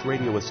ZBS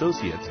Radio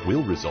Associates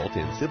will result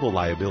in civil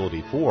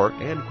liability for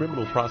and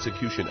criminal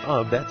prosecution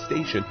of that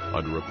station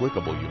under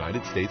applicable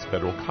United States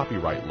federal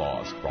copyright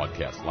laws.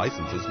 Broadcast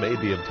licenses may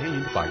be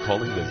obtained by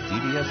calling the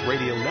ZBS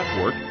Radio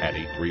Network at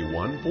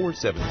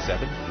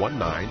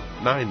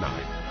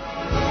 831-477-1999.